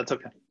 Oh, that's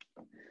okay.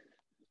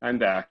 I'm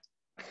back.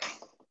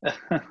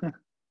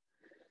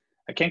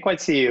 I can't quite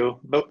see you,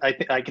 but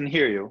I can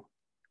hear you.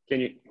 Can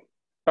you?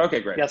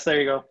 Okay, great. Yes,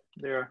 there you go.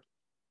 There.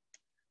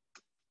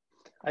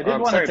 I did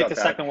want to take a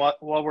second while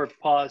we're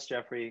paused,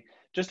 Jeffrey,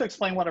 just to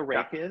explain what a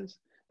rake is.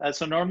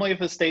 So normally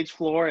if a stage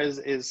floor is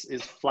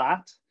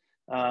flat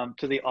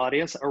to the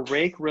audience, a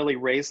rake really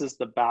raises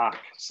the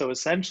back. So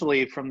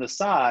essentially from the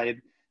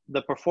side,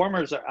 the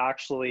performers are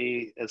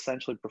actually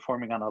essentially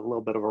performing on a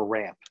little bit of a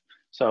ramp.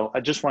 So I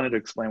just wanted to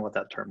explain what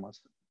that term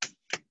was.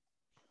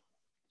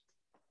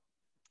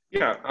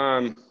 Yeah,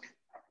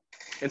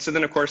 and so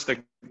then of course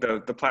the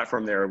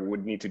platform there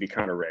would need to be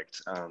counter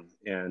raked,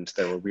 and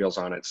there were wheels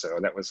on it. So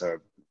that was a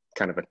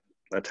kind of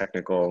a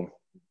technical,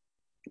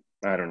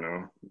 I don't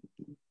know,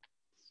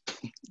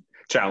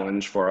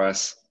 challenge for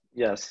us.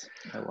 Yes,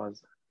 it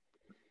was.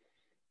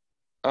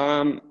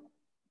 I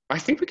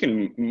think we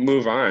can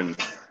move on.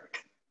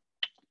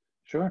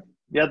 Sure.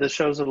 Yeah, this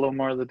shows a little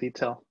more of the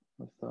detail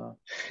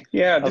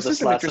Yeah, of this the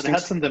is an slats. It interesting.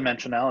 had some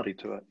dimensionality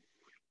to it.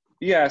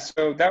 Yeah,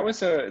 so that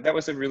was a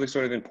really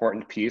sort of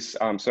important piece.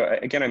 So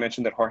again, I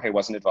mentioned that Jorge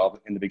wasn't involved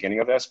in the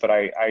beginning of this, but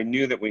I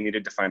knew that we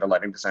needed to find a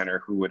lighting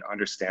designer who would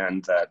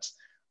understand that,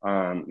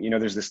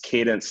 there's this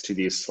cadence to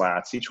these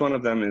slats. Each one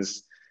of them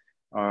has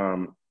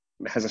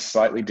a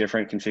slightly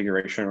different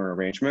configuration or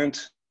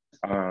arrangement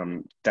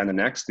than the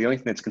next. The only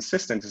thing that's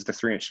consistent is the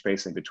 3-inch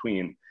space in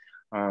between.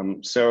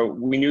 So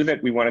we knew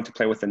that we wanted to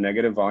play with the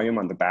negative volume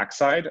on the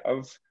backside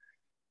of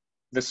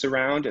the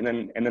surround, and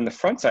then the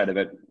front side of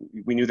it,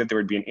 we knew that there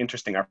would be an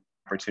interesting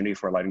opportunity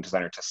for a lighting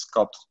designer to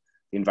sculpt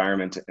the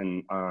environment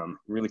and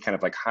really kind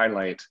of like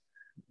highlight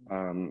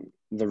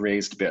the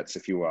raised bits,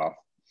 if you will.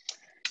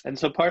 And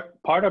so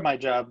part of my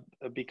job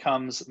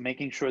becomes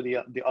making sure the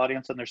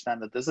audience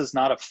understand that this is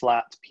not a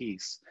flat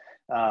piece,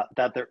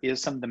 that there is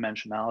some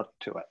dimensionality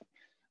to it.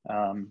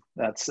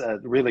 That's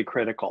really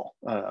critical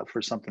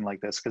for something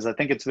like this, because I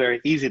think it's very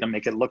easy to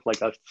make it look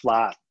like a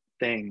flat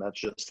thing that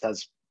just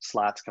has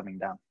slats coming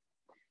down.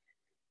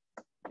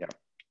 Yeah.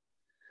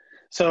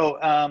 So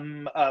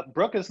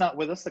Brooke is not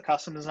with us, the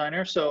costume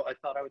designer. So I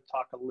thought I would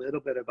talk a little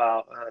bit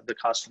about the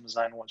costume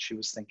design and what she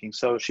was thinking.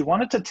 So she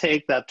wanted to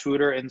take that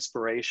Tudor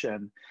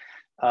inspiration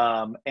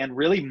and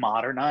really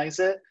modernize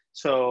it.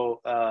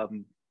 So,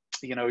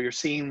 you're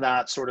seeing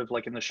that sort of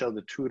like in the show,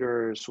 The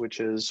Tudors,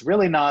 which is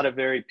really not a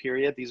very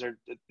period. These are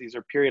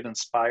period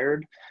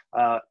inspired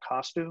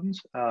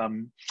costumes.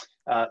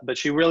 But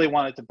she really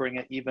wanted to bring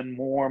it even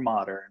more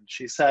modern.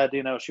 She said,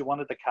 she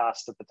wanted the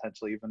cast to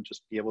potentially even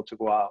just be able to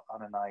go out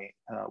on a night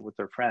with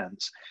their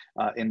friends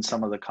in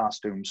some of the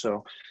costumes.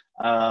 So,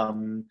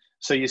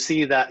 so you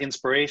see that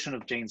inspiration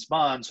of James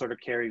Bond sort of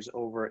carries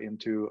over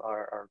into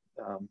our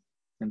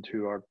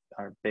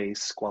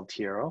base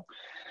Gualtiero.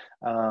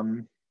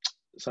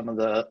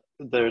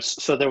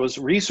 There was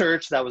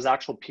research that was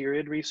actual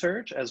period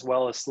research, as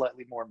well as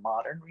slightly more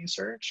modern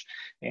research,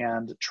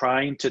 and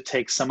trying to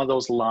take some of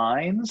those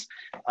lines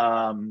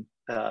from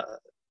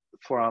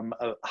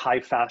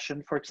high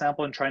fashion, for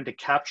example, and trying to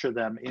capture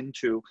them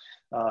into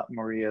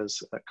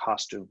Maria's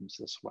costumes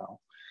as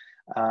well.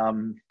 A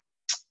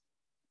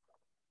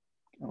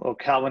little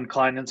Calvin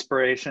Klein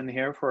inspiration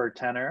here for our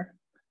tenor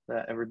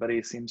that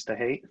everybody seems to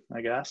hate,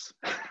 I guess.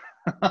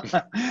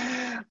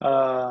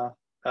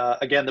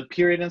 Again, the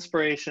period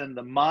inspiration,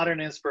 the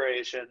modern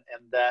inspiration,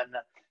 and then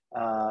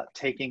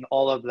taking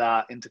all of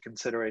that into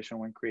consideration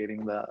when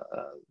creating the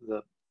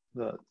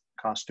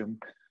costume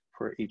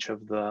for each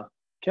of the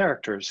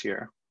characters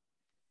here.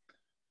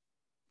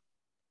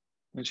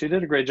 And she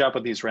did a great job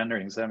with these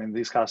renderings. I mean,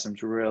 these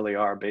costumes really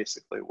are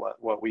basically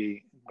what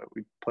we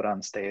put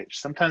on stage.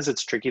 Sometimes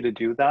it's tricky to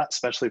do that,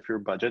 especially if your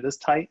budget is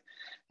tight.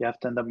 You have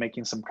to end up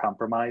making some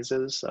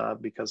compromises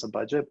because of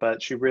budget,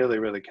 but she really,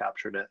 really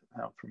captured it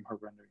from her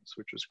renderings,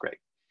 which was great.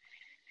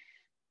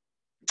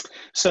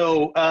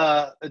 So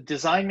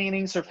design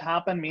meetings have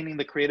happened, meaning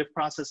the creative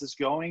process is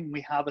going.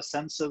 We have a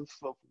sense of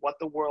what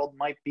the world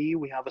might be.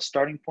 We have a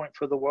starting point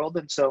for the world.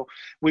 And so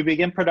we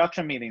begin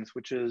production meetings,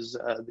 which is,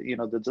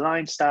 the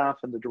design staff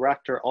and the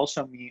director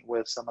also meet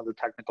with some of the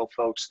technical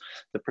folks,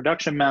 the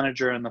production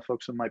manager and the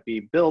folks who might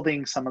be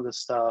building some of the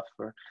stuff.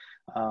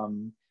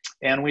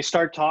 And we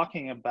start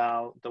talking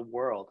about the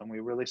world, and we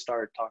really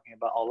start talking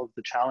about all of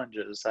the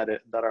challenges that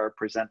are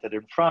presented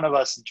in front of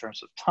us in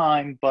terms of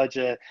time,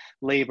 budget,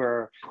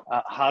 labor.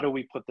 How do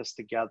we put this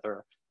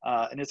together?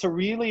 And it's a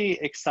really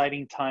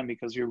exciting time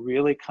because you're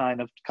really kind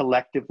of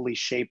collectively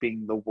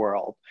shaping the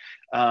world.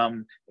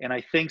 And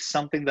I think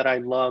something that I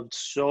loved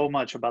so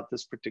much about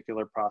this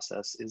particular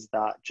process is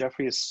that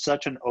Jeffrey is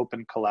such an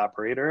open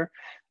collaborator,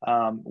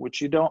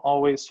 which you don't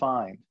always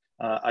find.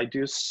 I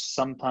do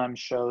sometimes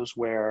shows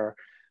where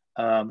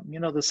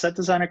the set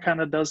designer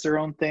kind of does their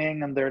own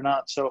thing and they're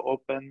not so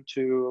open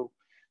to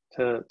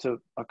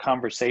a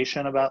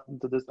conversation about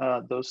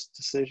those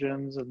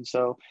decisions, and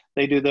so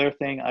they do their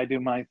thing, I do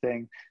my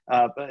thing.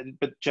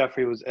 But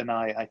Jeffrey and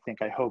I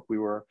hope we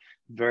were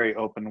very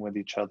open with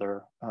each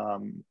other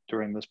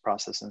during this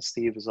process, and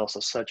Steve is also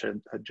such a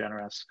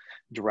generous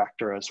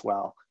director as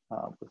well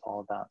with all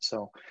of that.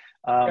 So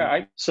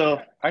I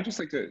just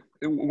like to,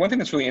 one thing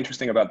that's really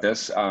interesting about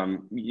this, so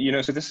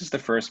this is the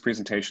first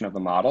presentation of the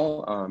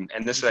model,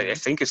 and this I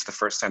think is the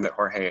first time that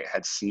Jorge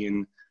had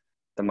seen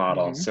the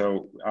model.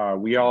 So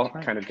we all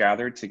kind of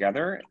gathered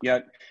together,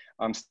 yet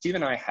Steve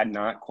and I had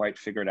not quite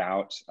figured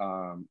out,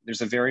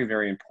 there's a very,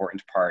 very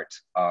important part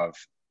of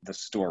the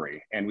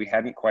story, and we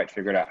hadn't quite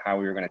figured out how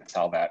we were going to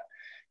tell that,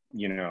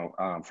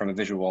 from a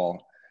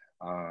visual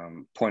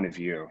point of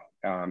view.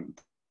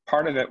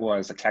 Part of it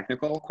was a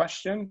technical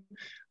question,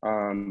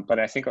 but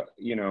I think, I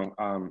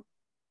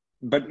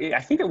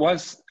think it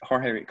was,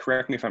 Jorge,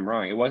 correct me if I'm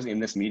wrong, it was in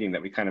this meeting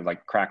that we kind of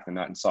like cracked the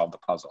nut and solved the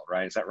puzzle,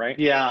 right? Is that right?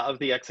 Yeah, of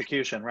the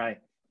execution, right.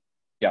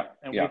 Yeah.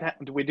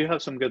 And we do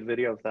have some good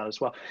video of that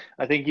as well.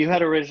 I think you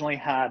had originally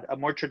had a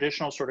more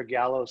traditional sort of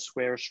gallows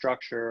square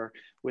structure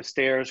with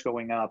stairs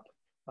going up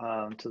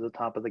to the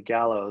top of the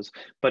gallows,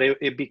 but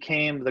it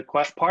became,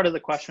 part of the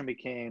question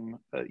became,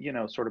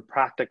 sort of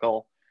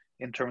practical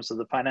in terms of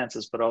the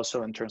finances, but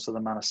also in terms of the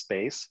amount of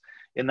space.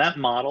 In that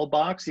model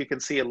box, you can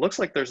see it looks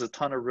like there's a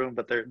ton of room,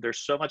 but there's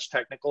so much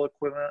technical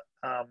equipment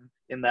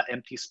in that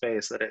empty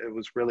space that it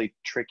was really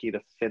tricky to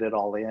fit it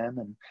all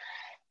in.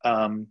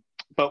 And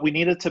but we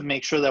needed to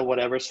make sure that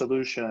whatever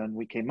solution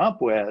we came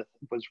up with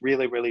was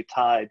really, really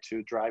tied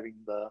to driving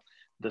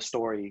the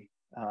story,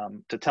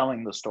 to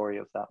telling the story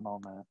of that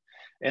moment.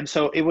 And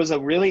so it was a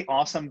really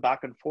awesome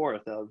back and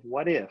forth of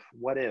what if?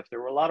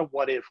 There were a lot of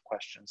what if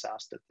questions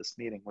asked at this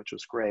meeting, which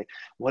was great.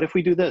 What if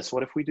we do this?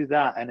 What if we do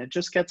that? And it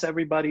just gets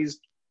everybody's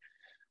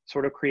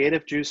sort of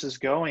creative juices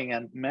going.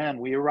 And man,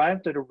 we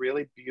arrived at a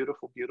really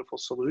beautiful, beautiful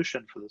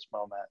solution for this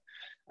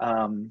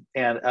moment.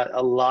 And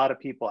a lot of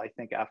people, I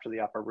think, after the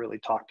opera really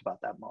talked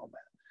about that moment.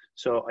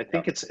 So I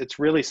think it's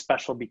really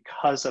special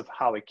because of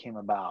how it came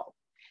about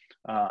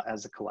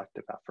as a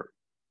collective effort.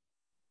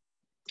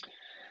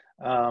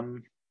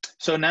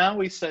 So now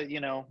we said, you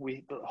know,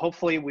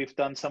 hopefully we've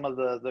done some of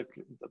the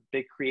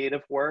big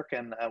creative work,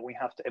 and we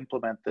have to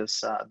implement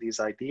these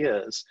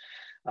ideas.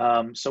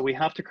 So we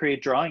have to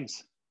create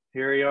drawings.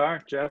 Here you are,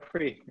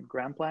 Jeffrey,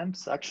 grand plan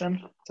section,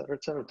 et cetera,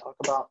 et cetera. Talk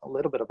about a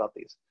little bit about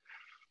these.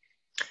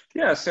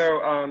 Yeah,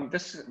 so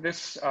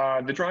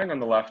the drawing on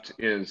the left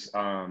is,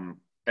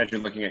 as you're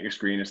looking at your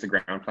screen, is the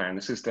ground plan.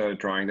 This is the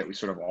drawing that we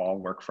sort of all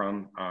work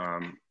from.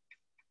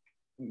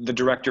 The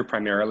director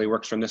primarily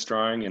works from this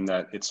drawing, in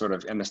that it's sort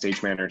of, and the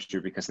stage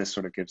manager, because this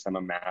sort of gives them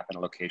a map and a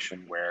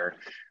location where,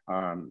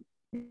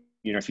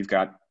 you know, if you've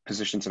got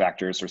positions of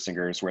actors or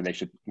singers, where they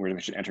should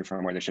enter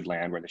from, where they should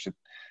land, where they should.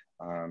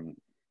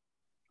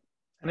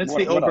 And it's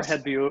the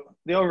overhead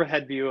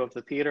view of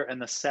the theater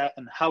and the set,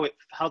 and how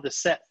the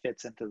set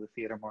fits into the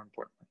theater, more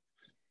importantly.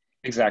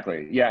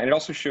 Exactly. Yeah, and it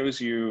also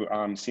shows you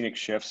scenic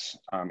shifts.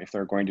 If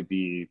there are going to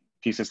be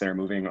pieces that are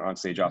moving on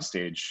stage, off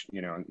stage,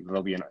 you know,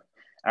 there'll be an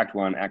Act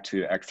 1, Act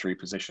 2, Act 3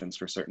 positions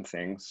for certain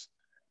things.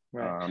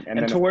 Right. And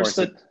then towards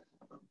the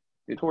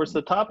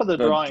top of the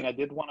drawing, I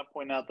did want to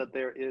point out that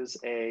there is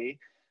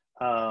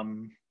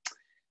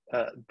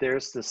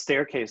there's the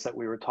staircase that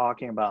we were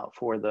talking about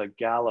for the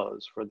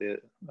gallows, for the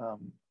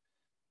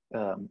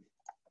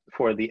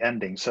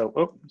ending. So,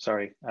 oh,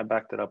 sorry, I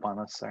backed it up on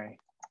us. Sorry.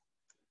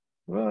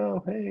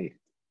 Whoa, hey.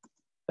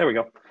 There we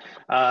go.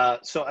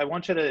 So I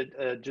want you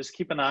to just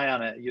keep an eye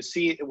on it. You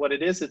see what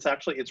it is? It's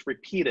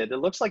repeated. It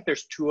looks like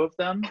there's two of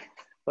them,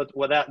 but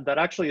what that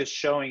actually is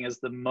showing is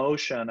the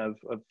motion of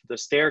the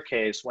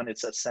staircase when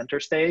it's at center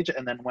stage,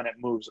 and then when it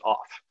moves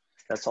off.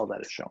 That's all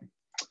that is showing.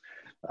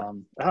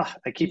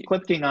 I keep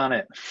clicking on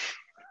it.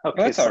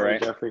 Okay, that's all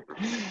right, Jeffrey.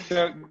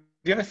 So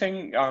the other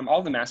thing,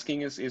 all the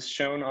masking is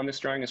shown on this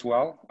drawing as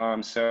well.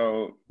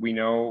 So we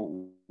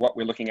know what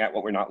we're looking at,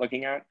 what we're not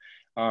looking at.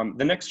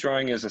 The next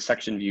drawing is a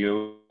section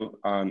view,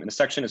 and the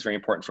section is very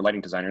important for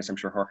lighting designers. I'm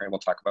sure Jorge will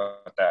talk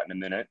about that in a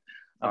minute.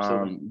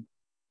 Absolutely.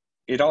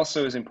 It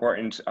also is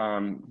important.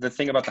 The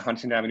thing about the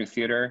Huntington Avenue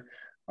Theater,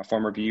 a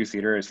former BU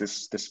theater, is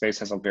this space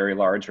has a very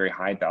large, very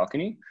high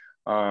balcony.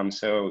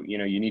 So, you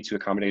know, you need to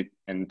accommodate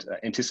and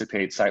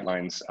anticipate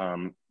sightlines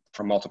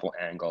from multiple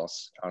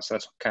angles. So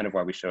that's kind of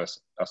why we show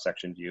a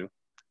section view.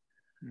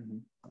 Mm-hmm.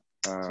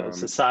 So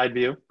it's a side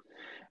view.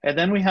 And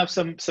then we have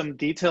some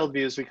detailed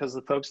views, because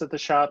the folks at the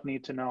shop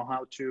need to know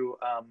how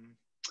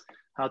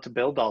to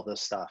build all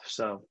this stuff.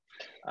 So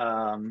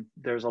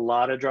there's a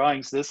lot of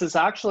drawings. This is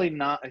actually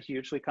not a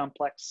hugely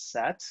complex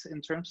set in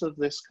terms of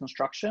this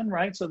construction,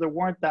 right? So there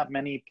weren't that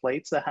many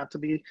plates that had to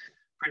be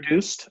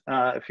produced.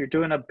 If you're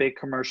doing a big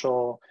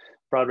commercial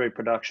Broadway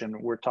production,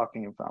 we're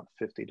talking about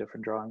 50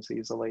 different drawings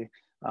easily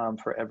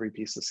for every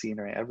piece of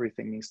scenery.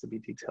 Everything needs to be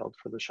detailed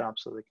for the shop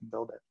so they can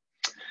build it.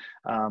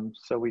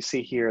 So we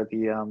see here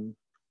the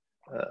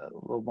a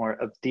little more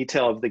of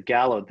detail of the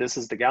gallows. This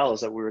is the gallows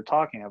that we were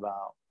talking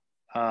about.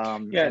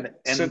 And it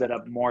ended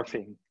up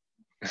morphing.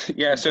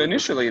 Yeah, so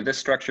initially this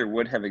structure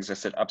would have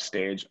existed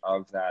upstage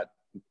of that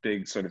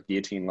big sort of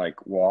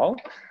guillotine-like wall.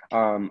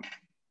 And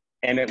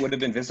it would have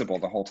been visible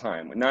the whole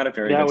time. Not a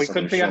very good we solution.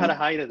 couldn't figure out how to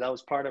hide it. That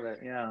was part of it,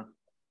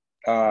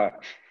 yeah.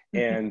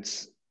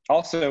 And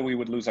also we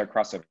would lose our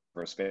crossover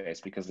space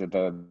because of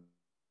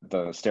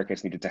the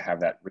staircase needed to have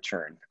that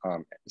return.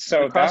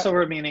 So the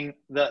crossover meaning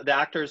the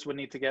actors would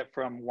need to get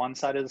from one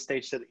side of the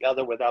stage to the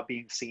other without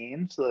being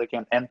seen, so they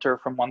can enter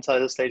from one side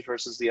of the stage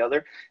versus the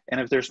other.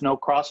 And if there's no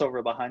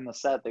crossover behind the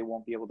set, they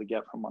won't be able to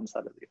get from one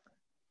side to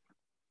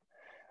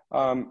the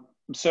other.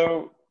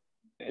 So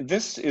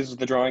this is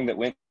the drawing that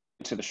went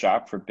to the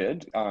shop for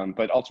bid,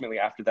 but ultimately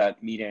after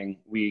that meeting,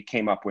 we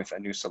came up with a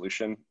new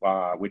solution,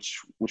 which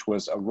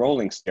was a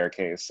rolling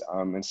staircase.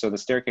 And so the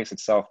staircase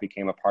itself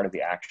became a part of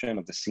the action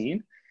of the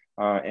scene.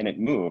 And it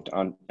moved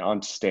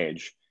on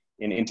stage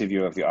in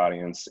interview of the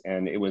audience,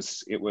 and it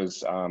was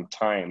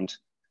timed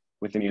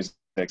with the music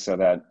so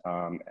that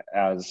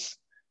as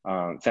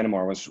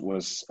Fenimore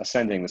was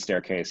ascending the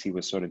staircase, he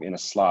was sort of in a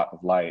slot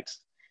of light.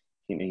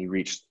 He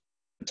reached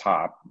the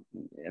top,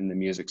 and the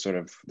music sort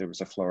of, there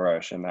was a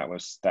flourish, and that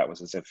was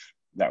as if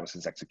that was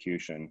his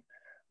execution.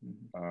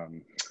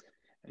 And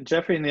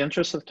Jeffrey, in the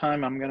interest of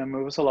time, I'm going to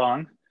move us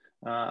along.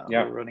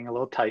 We're running a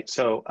little tight.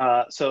 So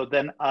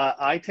then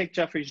I take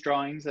Jeffrey's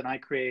drawings and I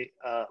create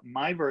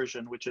my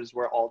version, which is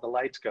where all the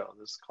lights go.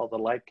 This is called the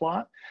light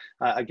plot.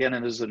 Again,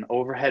 it is an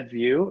overhead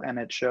view, and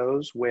it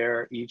shows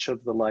where each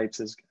of the lights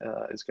is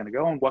going to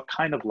go and what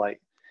kind of light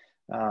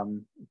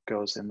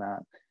goes in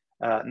that.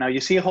 Now you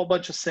see a whole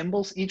bunch of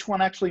symbols. Each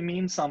one actually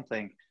means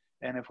something.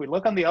 And if we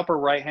look on the upper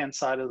right-hand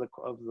side of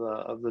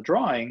the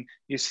drawing,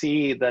 you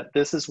see that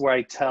this is where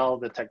I tell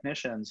the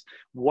technicians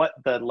what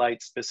the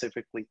light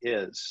specifically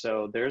is.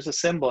 So there's a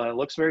symbol, and it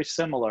looks very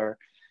similar.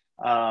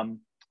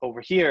 Over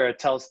here, it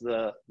tells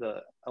the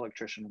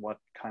electrician what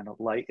kind of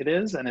light it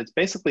is, and it's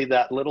basically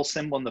that little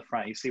symbol in the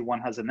front. You see one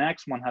has an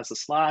X, one has a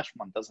slash,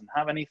 one doesn't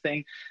have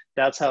anything.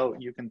 That's how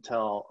you can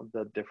tell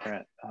the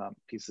different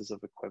pieces of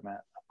equipment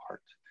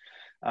apart.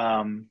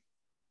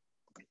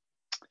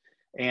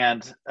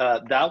 And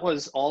that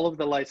was all of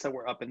the lights that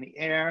were up in the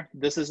air.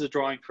 This is a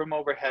drawing from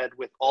overhead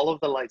with all of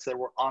the lights that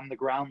were on the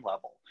ground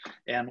level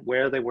and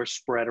where they were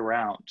spread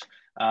around,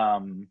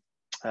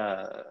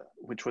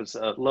 which was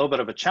a little bit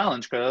of a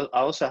challenge, because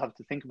I also have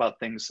to think about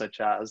things such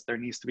as there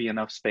needs to be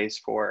enough space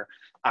for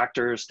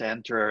actors to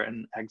enter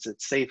and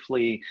exit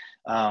safely,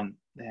 and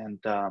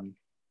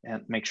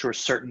make sure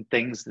certain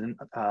things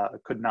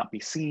could not be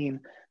seen,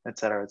 et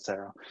cetera, et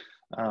cetera.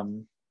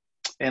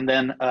 And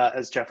then,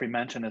 as Jeffrey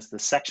mentioned, is the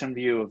section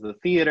view of the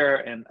theater.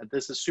 And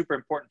this is super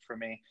important for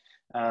me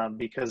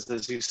because,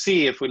 as you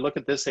see, if we look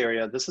at this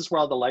area, this is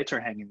where all the lights are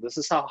hanging. This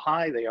is how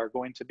high they are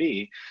going to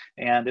be.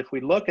 And if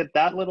we look at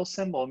that little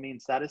symbol, it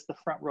means that is the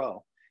front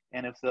row.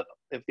 And if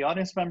the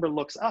audience member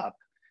looks up,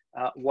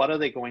 what are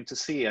they going to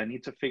see? I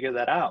need to figure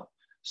that out.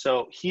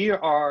 So here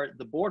are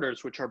the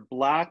borders, which are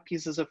black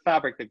pieces of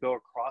fabric that go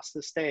across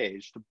the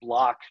stage to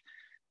block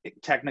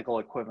technical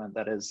equipment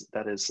that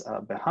is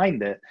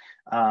behind it,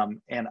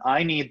 and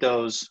I need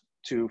those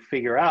to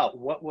figure out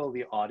what will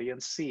the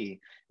audience see.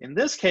 In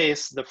this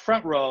case, the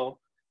front row,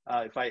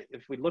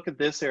 if we look at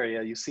this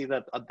area, you see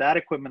that that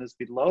equipment is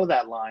below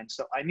that line.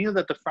 So I knew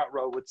that the front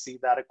row would see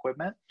that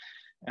equipment,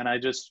 and I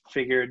just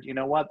figured, you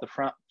know what, the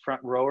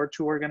front row or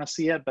two are going to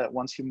see it, but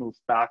once you move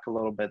back a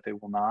little bit, they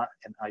will not.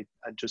 And I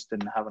just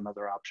didn't have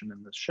another option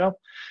in this show.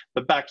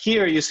 But back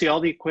here, you see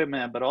all the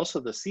equipment, but also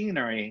the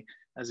scenery,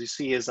 as you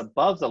see, is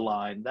above the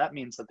line. That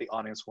means that the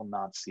audience will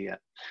not see it.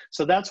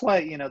 So that's why,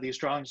 you know, these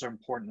drawings are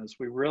important, is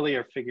we really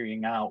are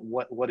figuring out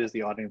what is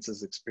the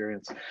audience's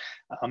experience.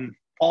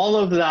 All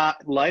of that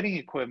lighting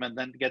equipment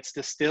then gets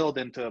distilled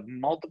into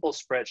multiple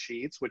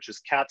spreadsheets, which is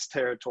Kat's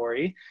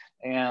territory.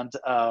 And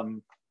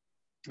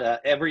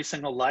every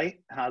single light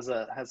has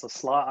a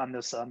slot on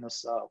this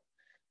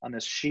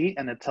sheet,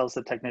 and it tells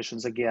the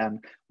technicians again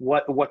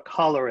what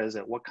color is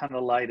it, what kind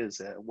of light is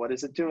it, what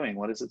is it doing,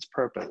 what is its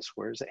purpose,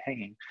 where is it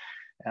hanging,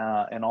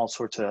 and all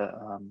sorts of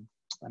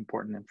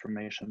important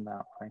information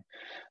that way.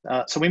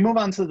 So we move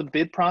on to the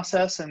bid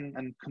process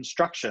and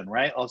construction,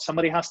 right?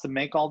 Somebody has to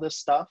make all this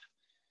stuff.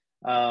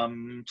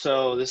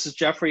 So this is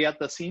Jeffrey at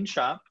the scene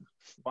shop.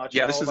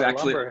 Yeah, this is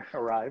actually lumber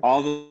arrive.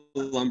 All the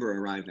lumber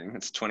arriving.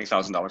 It's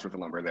 $20,000 worth of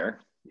lumber there.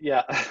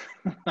 Yeah,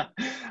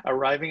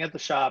 arriving at the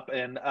shop,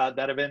 and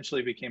that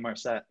eventually became our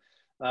set.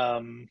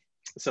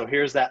 So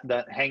here's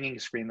that hanging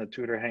screen, the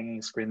Tudor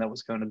hanging screen that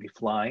was going to be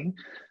flying.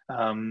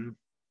 And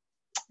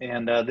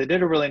they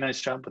did a really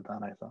nice job with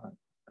that, I thought.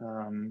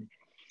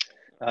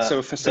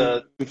 So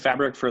the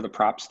fabric for the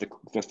props,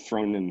 the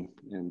throne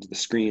and the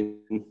screen.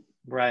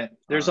 Right.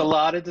 There's a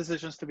lot of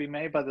decisions to be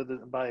made by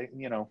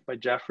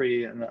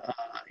Jeffrey, and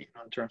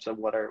in terms of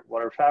what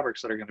are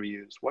fabrics that are going to be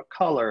used, what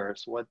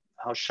colors,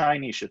 how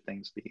shiny should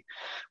things be.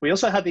 We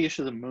also had the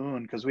issue of the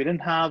moon, because we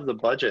didn't have the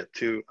budget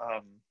to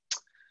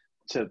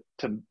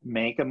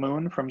make a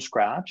moon from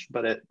scratch,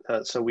 but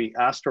so we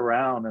asked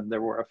around, and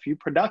there were a few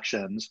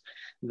productions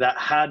that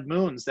had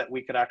moons that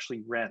we could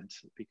actually rent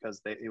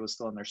because it was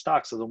still in their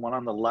stock. So the one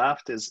on the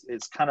left is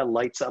kind of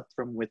lights up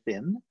from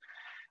within.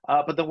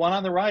 But the one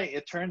on the right,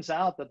 it turns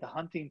out that the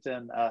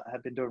Huntington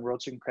had been doing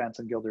Rosencrantz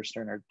and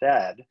Guildenstern are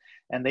dead,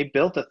 and they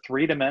built a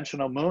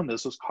 3-dimensional moon.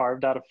 This was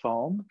carved out of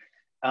foam,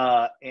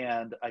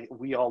 and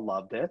we all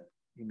loved it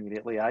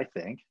immediately, I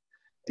think.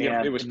 Yeah,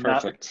 and it was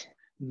perfect.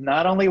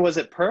 Not only was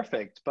it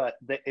perfect, but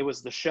it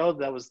was the show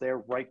that was there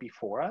right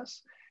before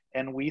us.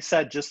 And we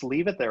said, just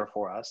leave it there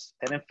for us.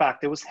 And in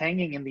fact, it was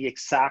hanging in the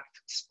exact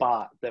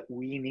spot that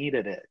we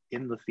needed it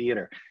in the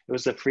theater. It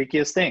was the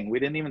freakiest thing. We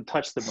didn't even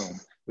touch the moon.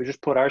 We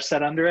just put our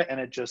set under it, and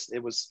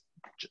it was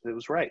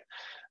right.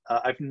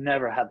 I've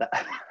never had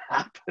that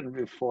happen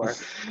before.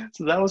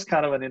 So that was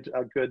kind of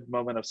a good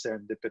moment of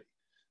serendipity.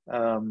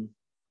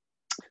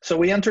 So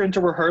we enter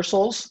into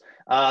rehearsals.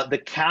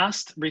 The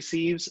cast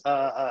receives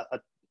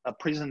a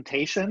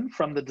presentation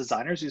from the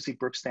designers. You see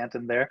Brooke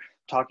Stanton there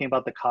talking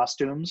about the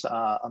costumes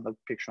on the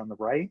picture on the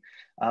right.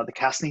 The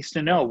cast needs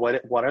to know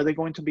what are they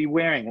going to be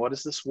wearing? What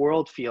does this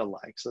world feel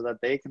like, so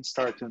that they can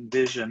start to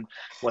envision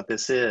what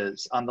this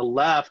is. On the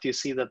left, you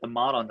see that the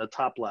model on the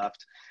top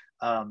left,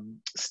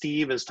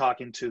 Steve is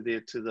talking to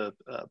the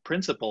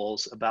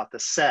principals about the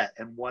set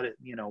and what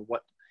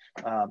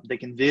they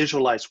can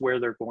visualize where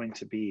they're going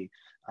to be.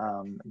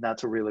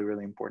 That's a really,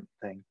 really important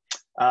thing.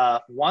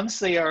 Once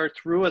they are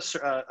through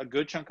a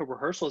good chunk of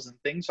rehearsals and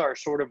things are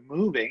sort of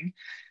moving,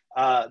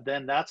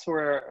 then that's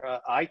where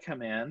I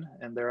come in,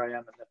 and there I am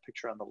in the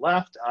picture on the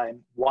left. I'm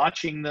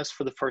watching this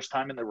for the first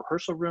time in the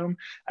rehearsal room.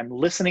 I'm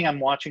listening, I'm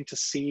watching to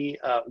see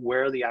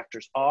where the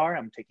actors are.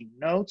 I'm taking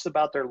notes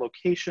about their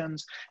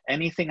locations.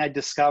 Anything I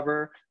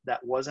discover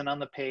that wasn't on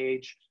the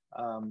page,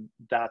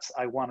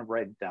 I want to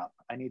write it down.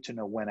 I need to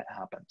know when it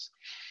happens.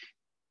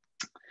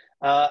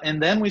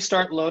 And then we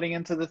start loading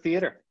into the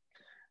theater.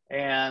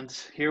 And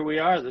here we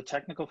are, the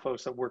technical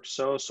folks that worked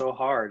so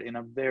hard in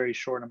a very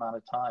short amount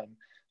of time.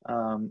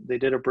 They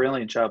did a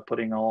brilliant job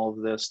putting all of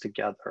this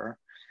together.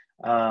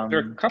 There are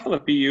a couple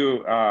of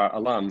BU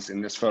alums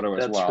in this photo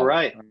as well. That's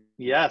right.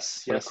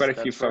 Yes. Quite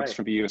a few folks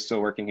from BU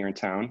still working here in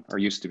town, or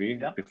used to be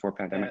before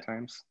pandemic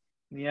times.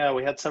 Yeah,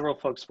 we had several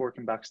folks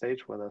working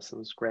backstage with us. It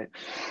was great.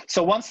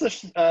 So once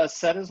the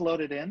set is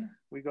loaded in,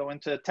 we go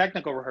into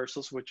technical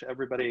rehearsals, which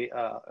everybody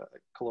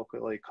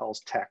colloquially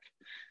calls tech.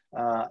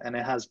 And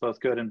it has both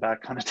good and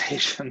bad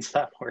connotations,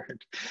 that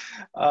word.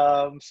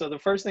 So the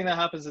first thing that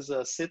happens is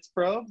a sits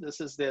probe. This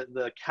is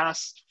the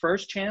cast's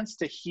first chance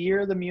to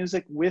hear the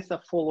music with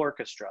a full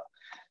orchestra,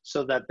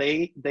 so that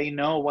they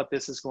know what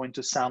this is going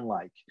to sound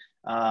like.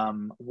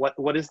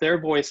 What is their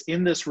voice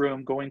in this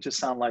room going to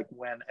sound like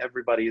when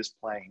everybody is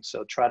playing?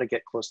 So try to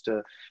get close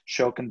to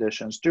show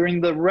conditions. During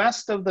the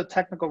rest of the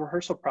technical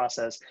rehearsal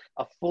process,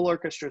 a full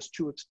orchestra is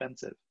too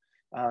expensive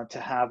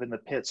to have in the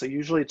pit. So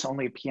usually it's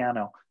only a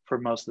piano for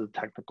most of the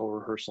technical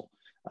rehearsal.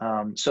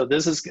 So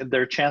this is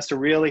their chance to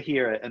really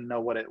hear it and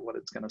know what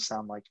it's going to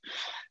sound like.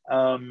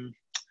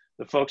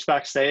 The folks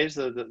backstage,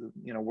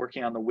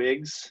 working on the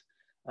wigs,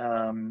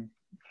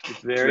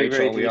 very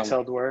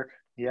detailed work.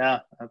 Yeah,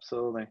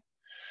 absolutely.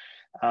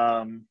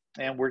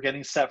 And we're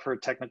getting set for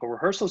technical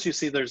rehearsals. You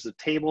see there's a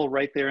table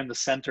right there in the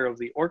center of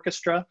the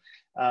orchestra.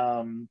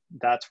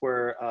 That's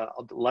where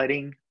the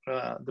lighting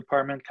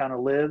department kind of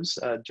lives.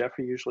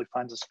 Jeffrey usually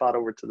finds a spot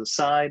over to the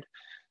side.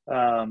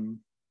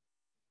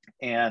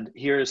 And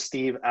here is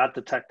Steve at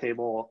the tech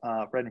table,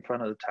 right in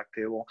front of the tech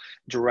table,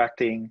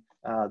 directing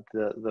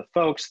the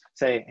folks,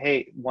 say,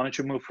 hey, why don't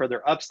you move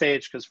further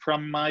upstage? Because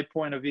from my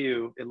point of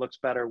view, it looks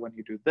better when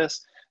you do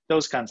this,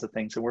 those kinds of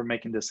things. And we're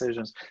making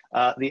decisions.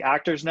 The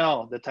actors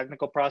know the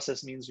technical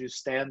process means you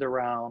stand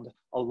around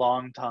a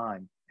long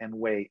time and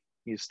wait.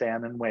 You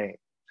stand and wait.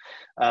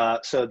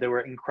 So they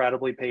were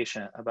incredibly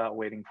patient about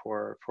waiting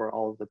for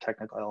all of the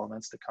technical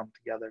elements to come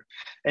together.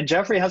 And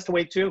Jeffrey has to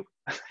wait too.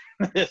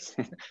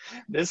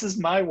 This is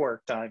my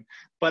work time.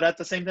 But at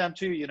the same time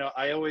too,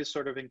 I always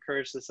sort of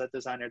encourage the set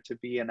designer to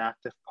be an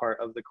active part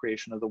of the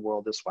creation of the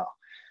world as well.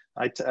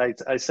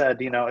 I said,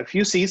 if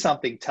you see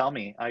something, tell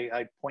me.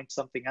 I point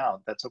something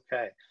out. That's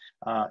okay.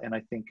 And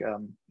I think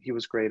he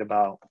was great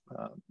about,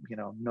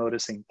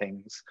 noticing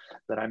things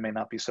that I may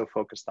not be so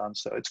focused on.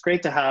 So it's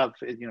great to have,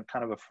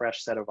 kind of a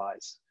fresh set of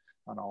eyes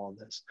on all of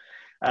this.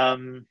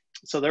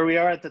 So there we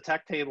are at the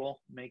tech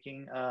table,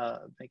 making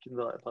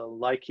the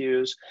light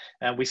cues.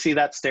 And we see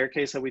that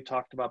staircase that we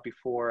talked about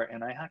before.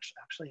 And I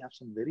actually have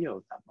some video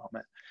of that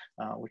moment,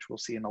 which we'll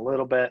see in a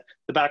little bit.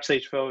 The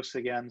backstage folks,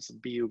 again, some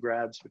BU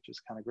grads, which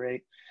is kind of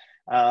great.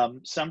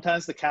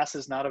 Sometimes the cast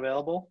is not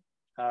available.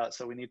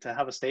 So we need to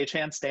have a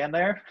stagehand stand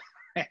there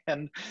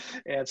and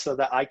so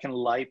that I can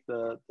light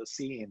the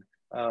scene.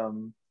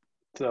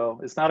 So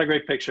it's not a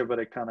great picture, but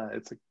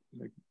it's a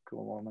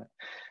cool moment.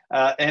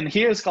 And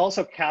here's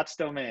also Kat's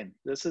domain.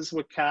 This is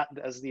what Kat,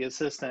 as the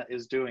assistant,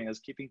 is doing, is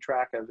keeping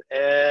track of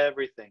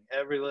everything.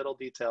 Every little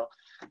detail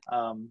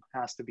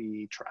has to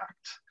be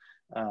tracked.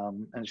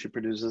 And she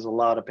produces a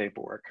lot of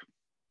paperwork.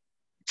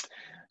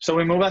 So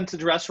we move on to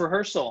dress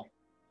rehearsal.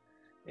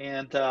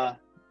 And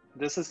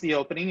this is the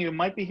opening. You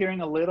might be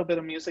hearing a little bit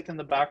of music in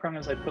the background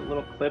as I put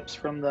little clips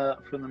from the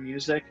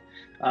music.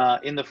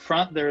 In the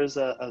front, there is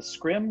a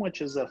scrim,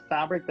 which is a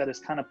fabric that is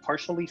kind of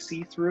partially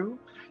see-through,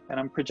 and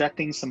I'm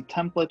projecting some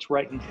templates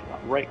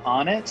right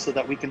on it so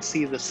that we can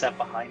see the set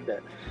behind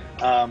it.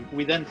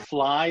 We then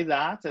fly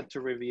that to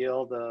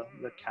reveal the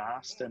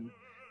cast and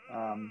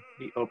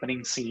the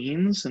opening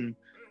scenes, and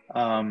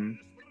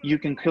you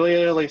can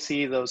clearly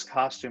see those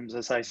costumes,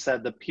 as I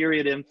said, the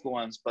period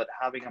influence, but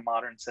having a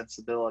modern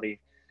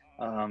sensibility.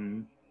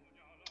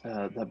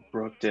 That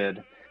Brooke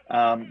did.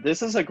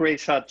 This is a great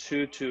shot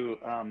too to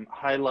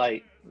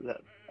highlight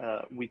that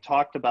we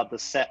talked about the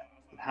set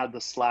had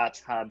the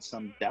slats had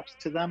some depth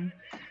to them.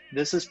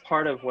 This is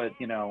part of what,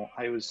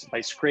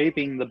 by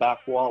scraping the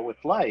back wall with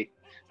light,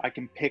 I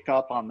can pick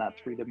up on that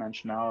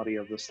three-dimensionality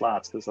of the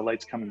slats because the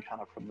light's coming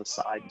kind of from the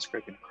side and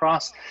scraping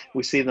across.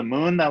 We see the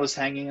moon that was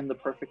hanging in the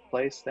perfect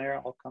place there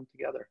all come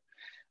together.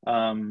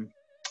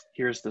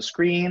 Here's the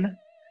screen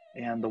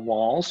and the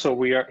wall. So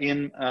we are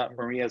in,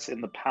 Maria's in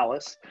the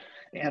palace,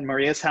 and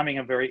Maria's having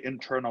a very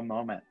internal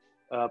moment.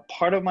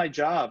 Part of my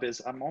job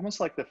is I'm almost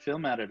like the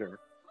film editor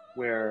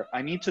where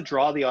I need to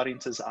draw the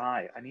audience's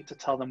eye. I need to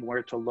tell them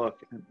where to look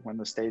when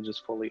the stage is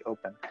fully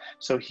open.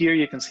 So here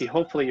you can see,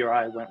 hopefully your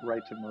eye went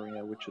right to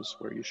Maria, which is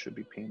where you should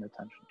be paying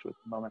attention to at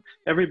the moment.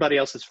 Everybody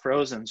else is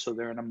frozen, so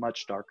they're in a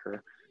much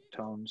darker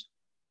tones.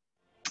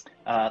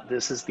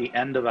 This is the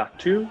end of Act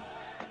 2.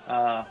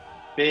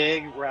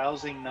 Big,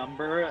 rousing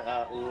number,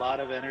 a lot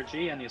of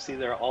energy, and you see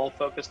they're all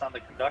focused on the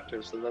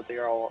conductor so that they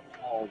are all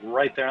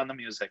right there on the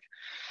music.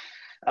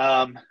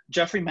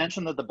 Jeffrey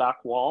mentioned that the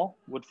back wall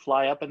would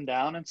fly up and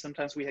down, and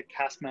sometimes we had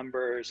cast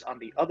members on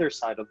the other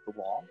side of the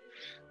wall.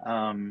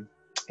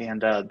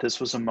 This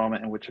was a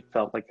moment in which it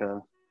felt like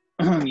a,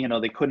 you know,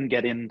 they couldn't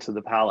get into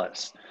the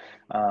palace.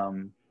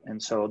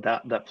 And so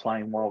that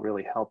flying wall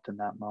really helped in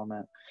that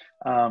moment.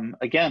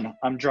 Again,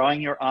 I'm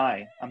drawing your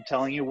eye. I'm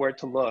telling you where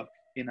to look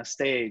in a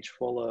stage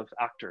full of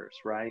actors,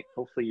 right?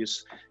 Hopefully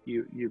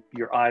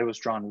your eye was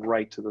drawn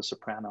right to the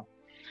soprano.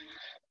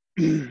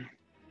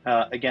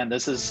 Again,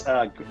 this is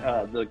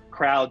the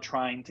crowd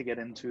trying to get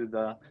into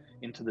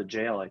the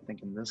jail, I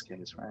think in this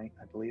case, right?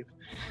 I believe.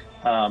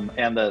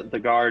 And the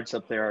guards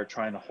up there are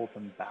trying to hold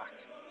them back.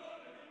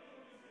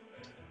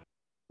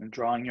 And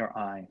drawing your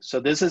eye. So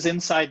this is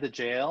inside the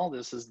jail.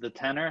 This is the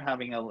tenor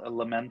having a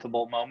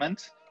lamentable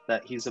moment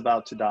that he's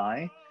about to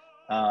die.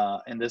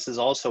 And this is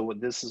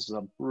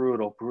a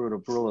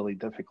brutally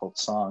difficult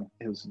song.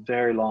 It was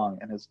very long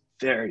and it's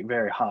very,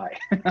 very high.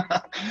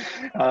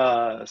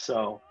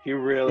 So he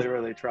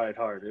really tried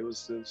hard. It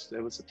was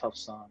a tough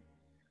song.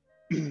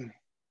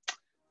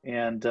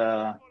 And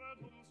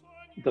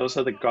those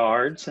are the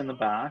guards in the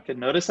back. And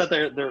notice that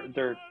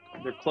their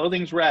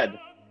clothing's red.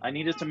 I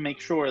needed to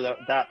make sure that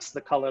that's the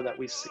color that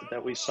we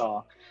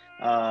saw.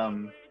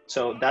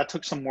 So that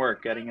took some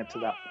work getting it to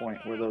that point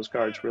where those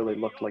guards really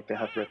looked like they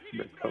had red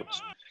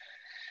coats.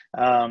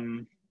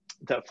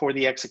 For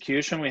the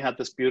execution, we had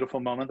this beautiful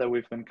moment that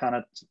we've been kind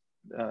of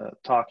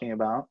talking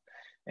about.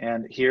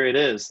 And here it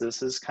is.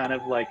 This is kind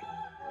of like,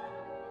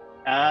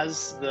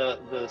 as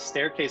the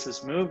staircase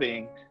is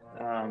moving,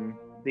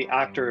 the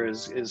actor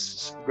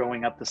is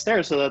going up the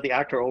stairs so that the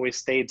actor always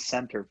stayed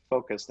center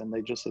focused, and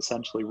they just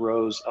essentially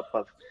rose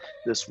above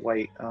this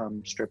white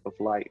strip of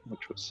light,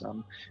 which was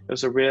it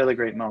was a really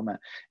great moment.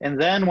 And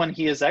then when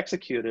he is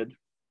executed,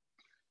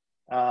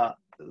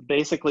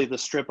 basically the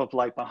strip of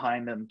light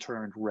behind him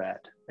turned red,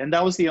 and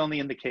that was the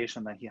only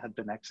indication that he had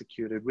been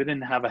executed. We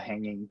didn't have a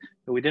hanging,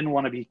 but we didn't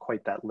want to be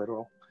quite that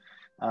literal.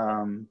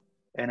 And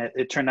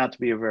it turned out to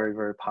be a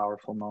very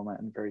powerful moment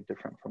and very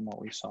different from what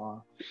we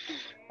saw.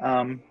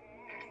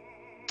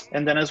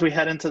 And then as we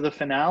head into the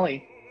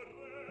finale,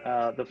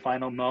 the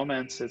final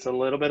moments, it's a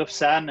little bit of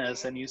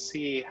sadness, and you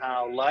see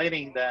how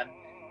lighting then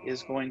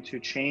is going to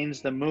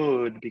change the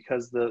mood,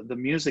 because the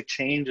music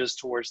changes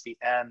towards the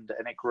end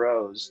and it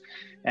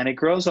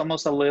grows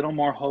almost a little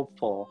more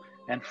hopeful.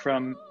 And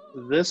from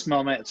this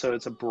moment, so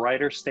it's a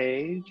brighter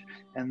stage,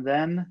 and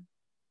then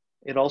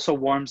it also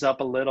warms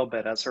up a little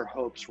bit as her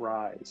hopes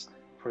rise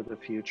for the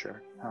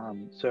future.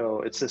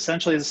 So it's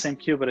essentially the same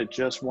cue, but it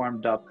just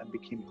warmed up and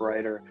became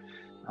brighter.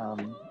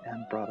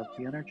 And brought up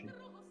the energy.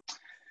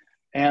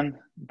 And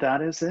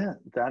that is it.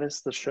 That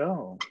is the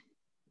show.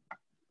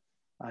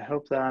 I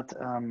hope that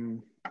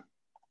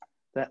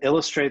that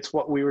illustrates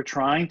what we were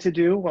trying to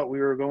do, what we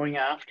were going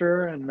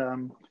after, and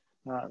that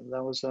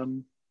was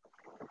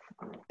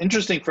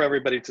interesting for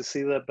everybody to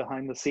see that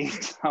behind the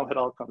scenes, how it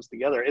all comes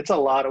together. It's a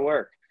lot of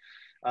work.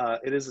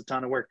 It is a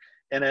ton of work.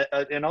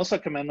 And also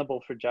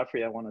commendable for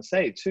Jeffrey, I want to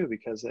say too,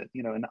 because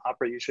you know, in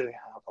opera you should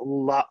have a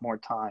lot more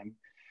time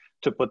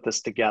to put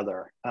this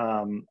together.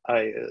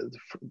 I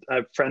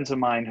have friends of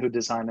mine who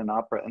design an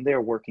opera, and they're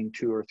working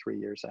 2 or 3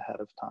 years ahead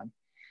of time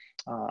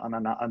on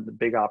the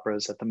big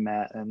operas at the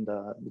Met and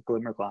the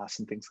Glimmerglass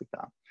and things like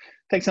that.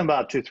 It takes them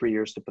about 2-3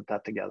 years to put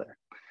that together.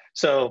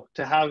 So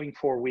to having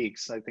 4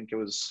 weeks, I think it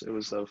was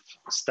a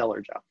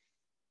stellar job.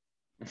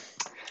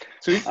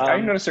 So I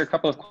noticed there are a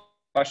couple of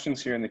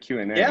questions here in the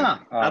Q&A. Yeah,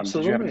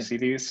 absolutely. Did you happen to see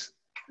these?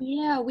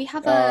 Yeah, we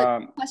have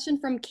a question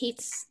from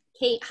Kate.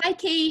 Hi,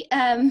 Kate.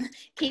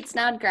 Kate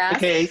Snodgrass.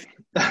 Hey,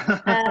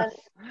 Kate.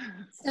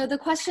 So the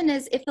question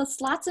is, if the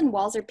slats and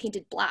walls are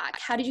painted black,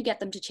 how did you get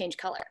them to change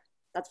color?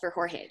 That's for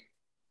Jorge.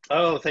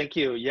 Oh, thank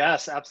you.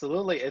 Yes,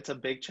 absolutely. It's a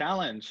big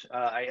challenge.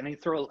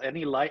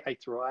 Any light I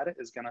throw at it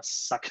is gonna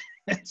suck.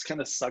 It's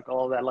gonna suck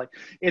all that light.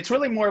 It's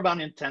really more about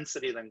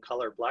intensity than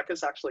color. Black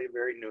is actually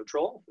very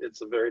neutral.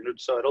 It's a very neutral,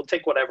 so it'll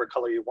take whatever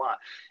color you want.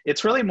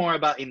 It's really more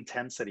about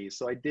intensity.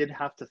 So I did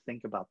have to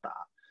think about that.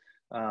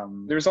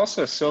 There's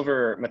also a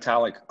silver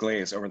metallic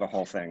glaze over the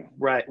whole thing.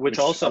 Right, which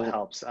also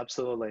helps,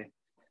 absolutely.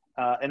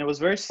 And it was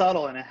very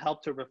subtle, and it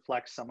helped to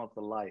reflect some of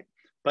the light.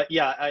 But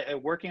yeah,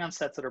 working on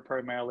sets that are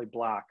primarily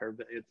black,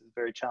 it's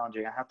very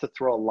challenging. I have to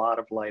throw a lot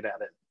of light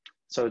at it.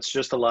 So it's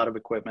just a lot of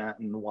equipment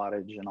and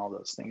wattage and all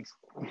those things.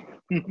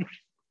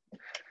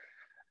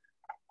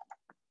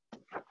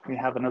 We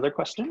have another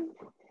question?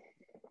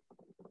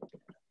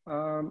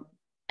 I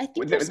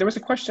think there was a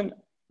question.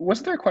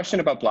 Wasn't there a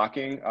question about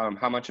blocking?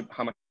 How much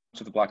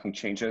to the blocking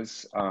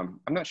changes. I'm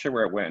not sure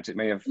where it went. It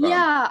may have.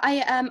 Yeah,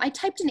 I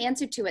typed an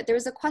answer to it. There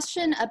was a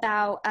question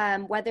about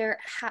whether,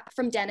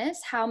 from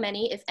Dennis, how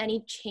many, if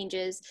any,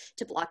 changes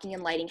to blocking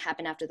and lighting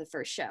happen after the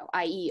first show,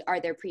 i.e. are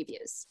there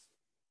previews?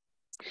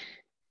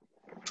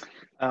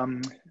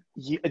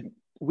 Yeah,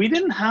 we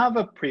didn't have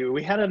a preview.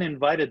 We had an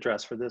invited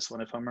dress for this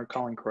one, if I'm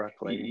recalling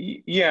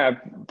correctly. Yeah,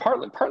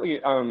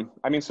 partly.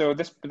 I mean, so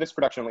this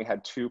production only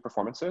had 2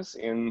 performances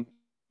in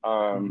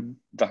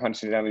the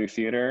Huntington Avenue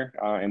Theater,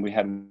 and we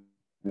had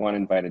 1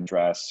 invited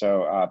dress.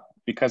 So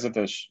because of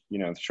the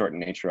the short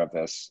nature of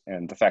this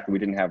and the fact that we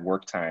didn't have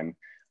work time,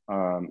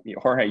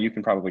 Jorge, you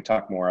can probably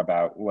talk more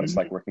about what it's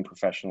like working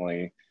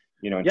professionally.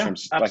 In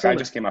terms, absolutely. like I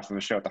just came off of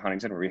a show at the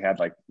Huntington where we had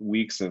like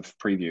weeks of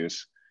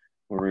previews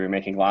where we were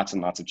making lots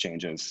and lots of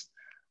changes.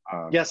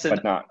 Yes, and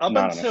but not on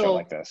a show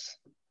like this.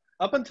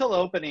 Up until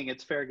opening,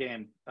 it's fair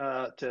game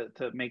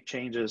to make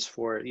changes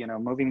for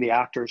moving the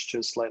actors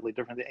to slightly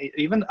different.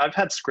 Even I've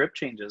had script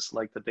changes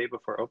like the day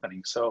before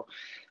opening. So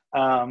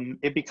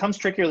it becomes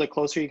trickier the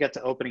closer you get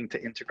to opening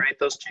to integrate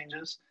those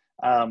changes.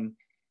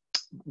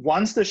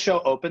 Once the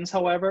show opens,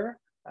 however,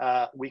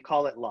 we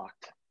call it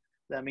locked.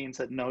 That means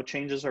that no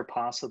changes are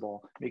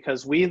possible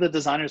because we, the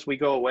designers, we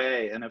go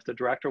away. And if the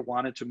director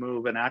wanted to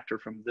move an actor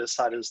from this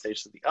side of the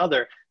stage to the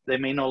other, they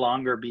may no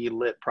longer be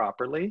lit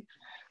properly.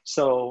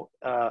 So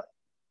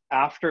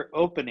after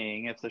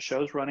opening, if the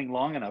show's running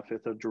long enough,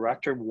 if the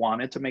director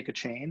wanted to make a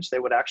change, they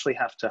would actually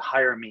have to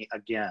hire me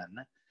again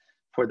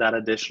for that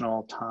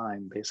additional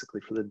time, basically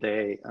for the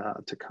day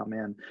to come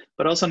in,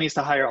 but also needs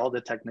to hire all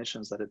the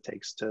technicians that it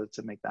takes to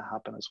make that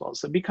happen as well.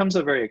 So it becomes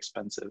a very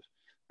expensive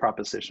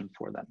proposition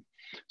for them.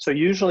 So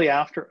usually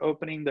after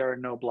opening, there are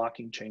no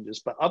blocking changes,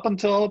 but up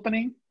until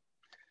opening,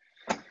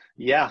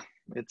 yeah,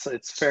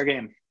 it's fair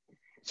game.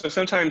 So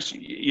sometimes,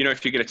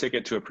 if you get a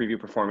ticket to a preview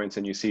performance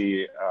and you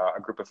see a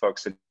group of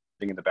folks sitting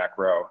in the back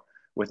row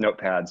with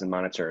notepads and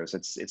monitors,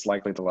 it's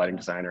likely the lighting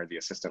designer, the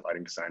assistant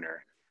lighting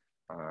designer.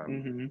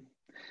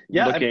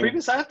 Yeah, and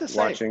previews, I have to say,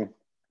 watching.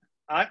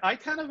 I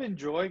kind of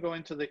enjoy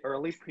going to the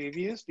early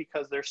previews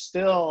because they're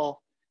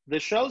still, the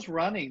show's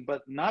running,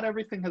 but not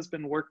everything has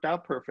been worked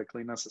out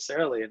perfectly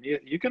necessarily. And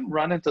you can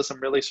run into some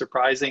really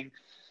surprising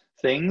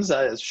things.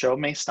 A show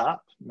may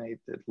stop.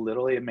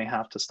 It may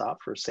have to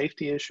stop for a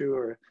safety issue,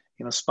 or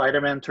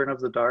Spider-Man Turn of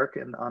the Dark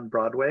on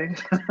Broadway.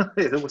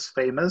 It was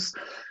famous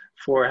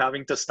for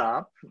having to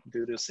stop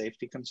due to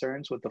safety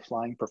concerns with the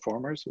flying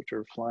performers, which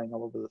are flying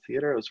all over the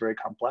theater. It was very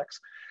complex.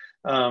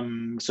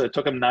 So it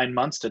took them 9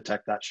 months to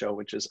tech that show,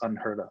 which is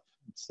unheard of.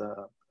 It's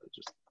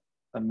just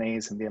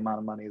amazing the amount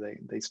of money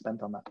they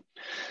spent on that.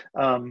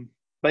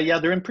 But yeah,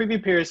 during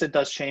preview periods, it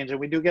does change, and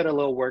we do get a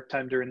little work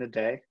time during the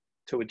day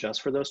to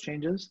adjust for those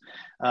changes.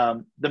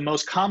 The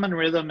most common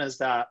rhythm is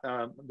that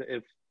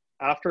if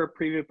after a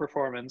preview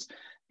performance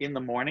in the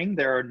morning,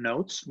 there are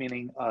notes,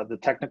 meaning the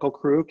technical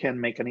crew can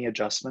make any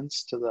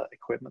adjustments to the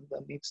equipment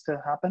that needs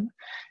to happen.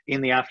 In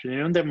the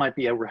afternoon, there might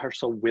be a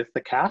rehearsal with the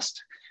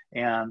cast,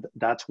 and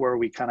that's where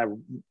we kind of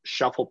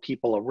shuffle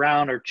people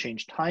around or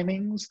change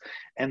timings.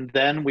 And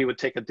then we would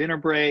take a dinner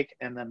break,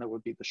 and then there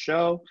would be the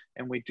show,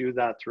 and we do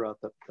that throughout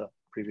the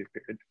preview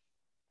period.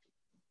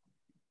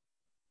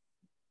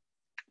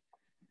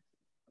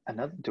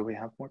 Do we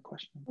have more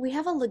questions? We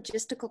have a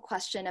logistical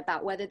question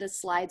about whether the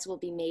slides will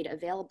be made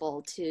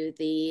available to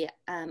the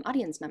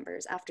audience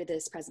members after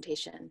this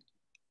presentation.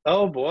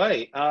 Oh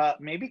boy,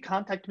 maybe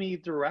contact me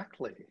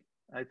directly.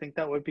 I think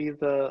that would be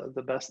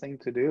the best thing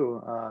to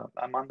do.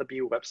 I'm on the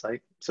BU website,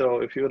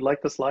 so if you would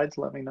like the slides,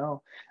 let me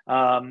know.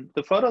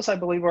 The photos, I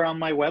believe, are on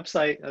my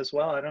website as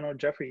well. I don't know,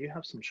 Jeffrey, you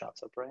have some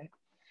shots up, right?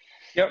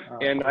 Yep,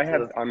 and I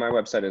have on my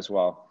website as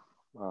well,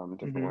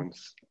 different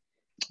ones.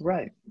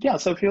 Right. Yeah.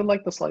 So if you would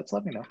like the slides,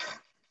 let me know.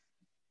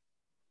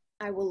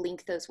 I will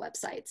link those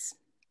websites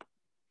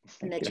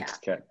in the chat.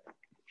 Okay.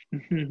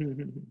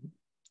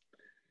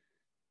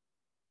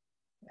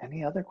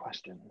 Any other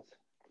questions?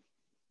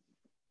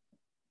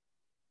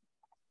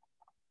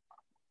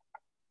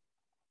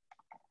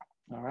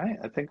 All right.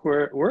 I think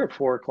we're at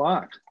 4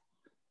 o'clock.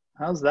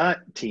 How's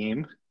that,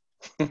 team?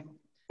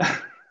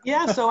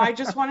 Yeah, so I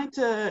just wanted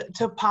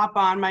to pop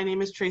on. My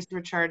name is Tracy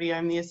Ricciardi.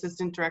 I'm the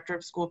Assistant Director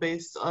of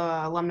School-Based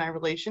Alumni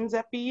Relations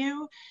at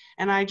BU.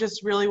 And I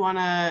just really want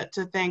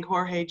to thank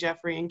Jorge,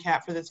 Jeffrey, and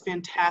Kat for this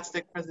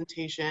fantastic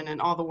presentation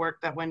and all the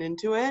work that went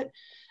into it.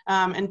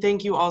 And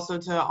thank you also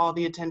to all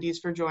the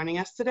attendees for joining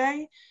us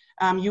today.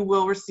 You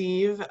will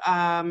receive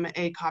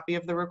a copy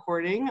of the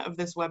recording of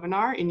this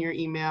webinar in your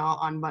email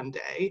on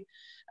Monday.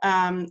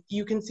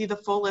 You can see the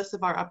full list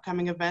of our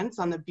upcoming events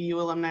on the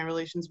BU Alumni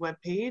Relations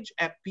webpage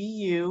at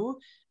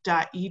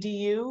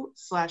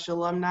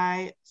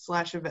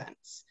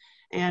bu.edu/alumni/events.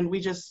 And we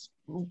just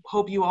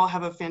hope you all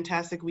have a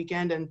fantastic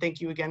weekend, and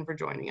thank you again for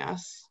joining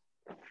us.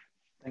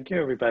 Thank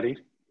you, everybody.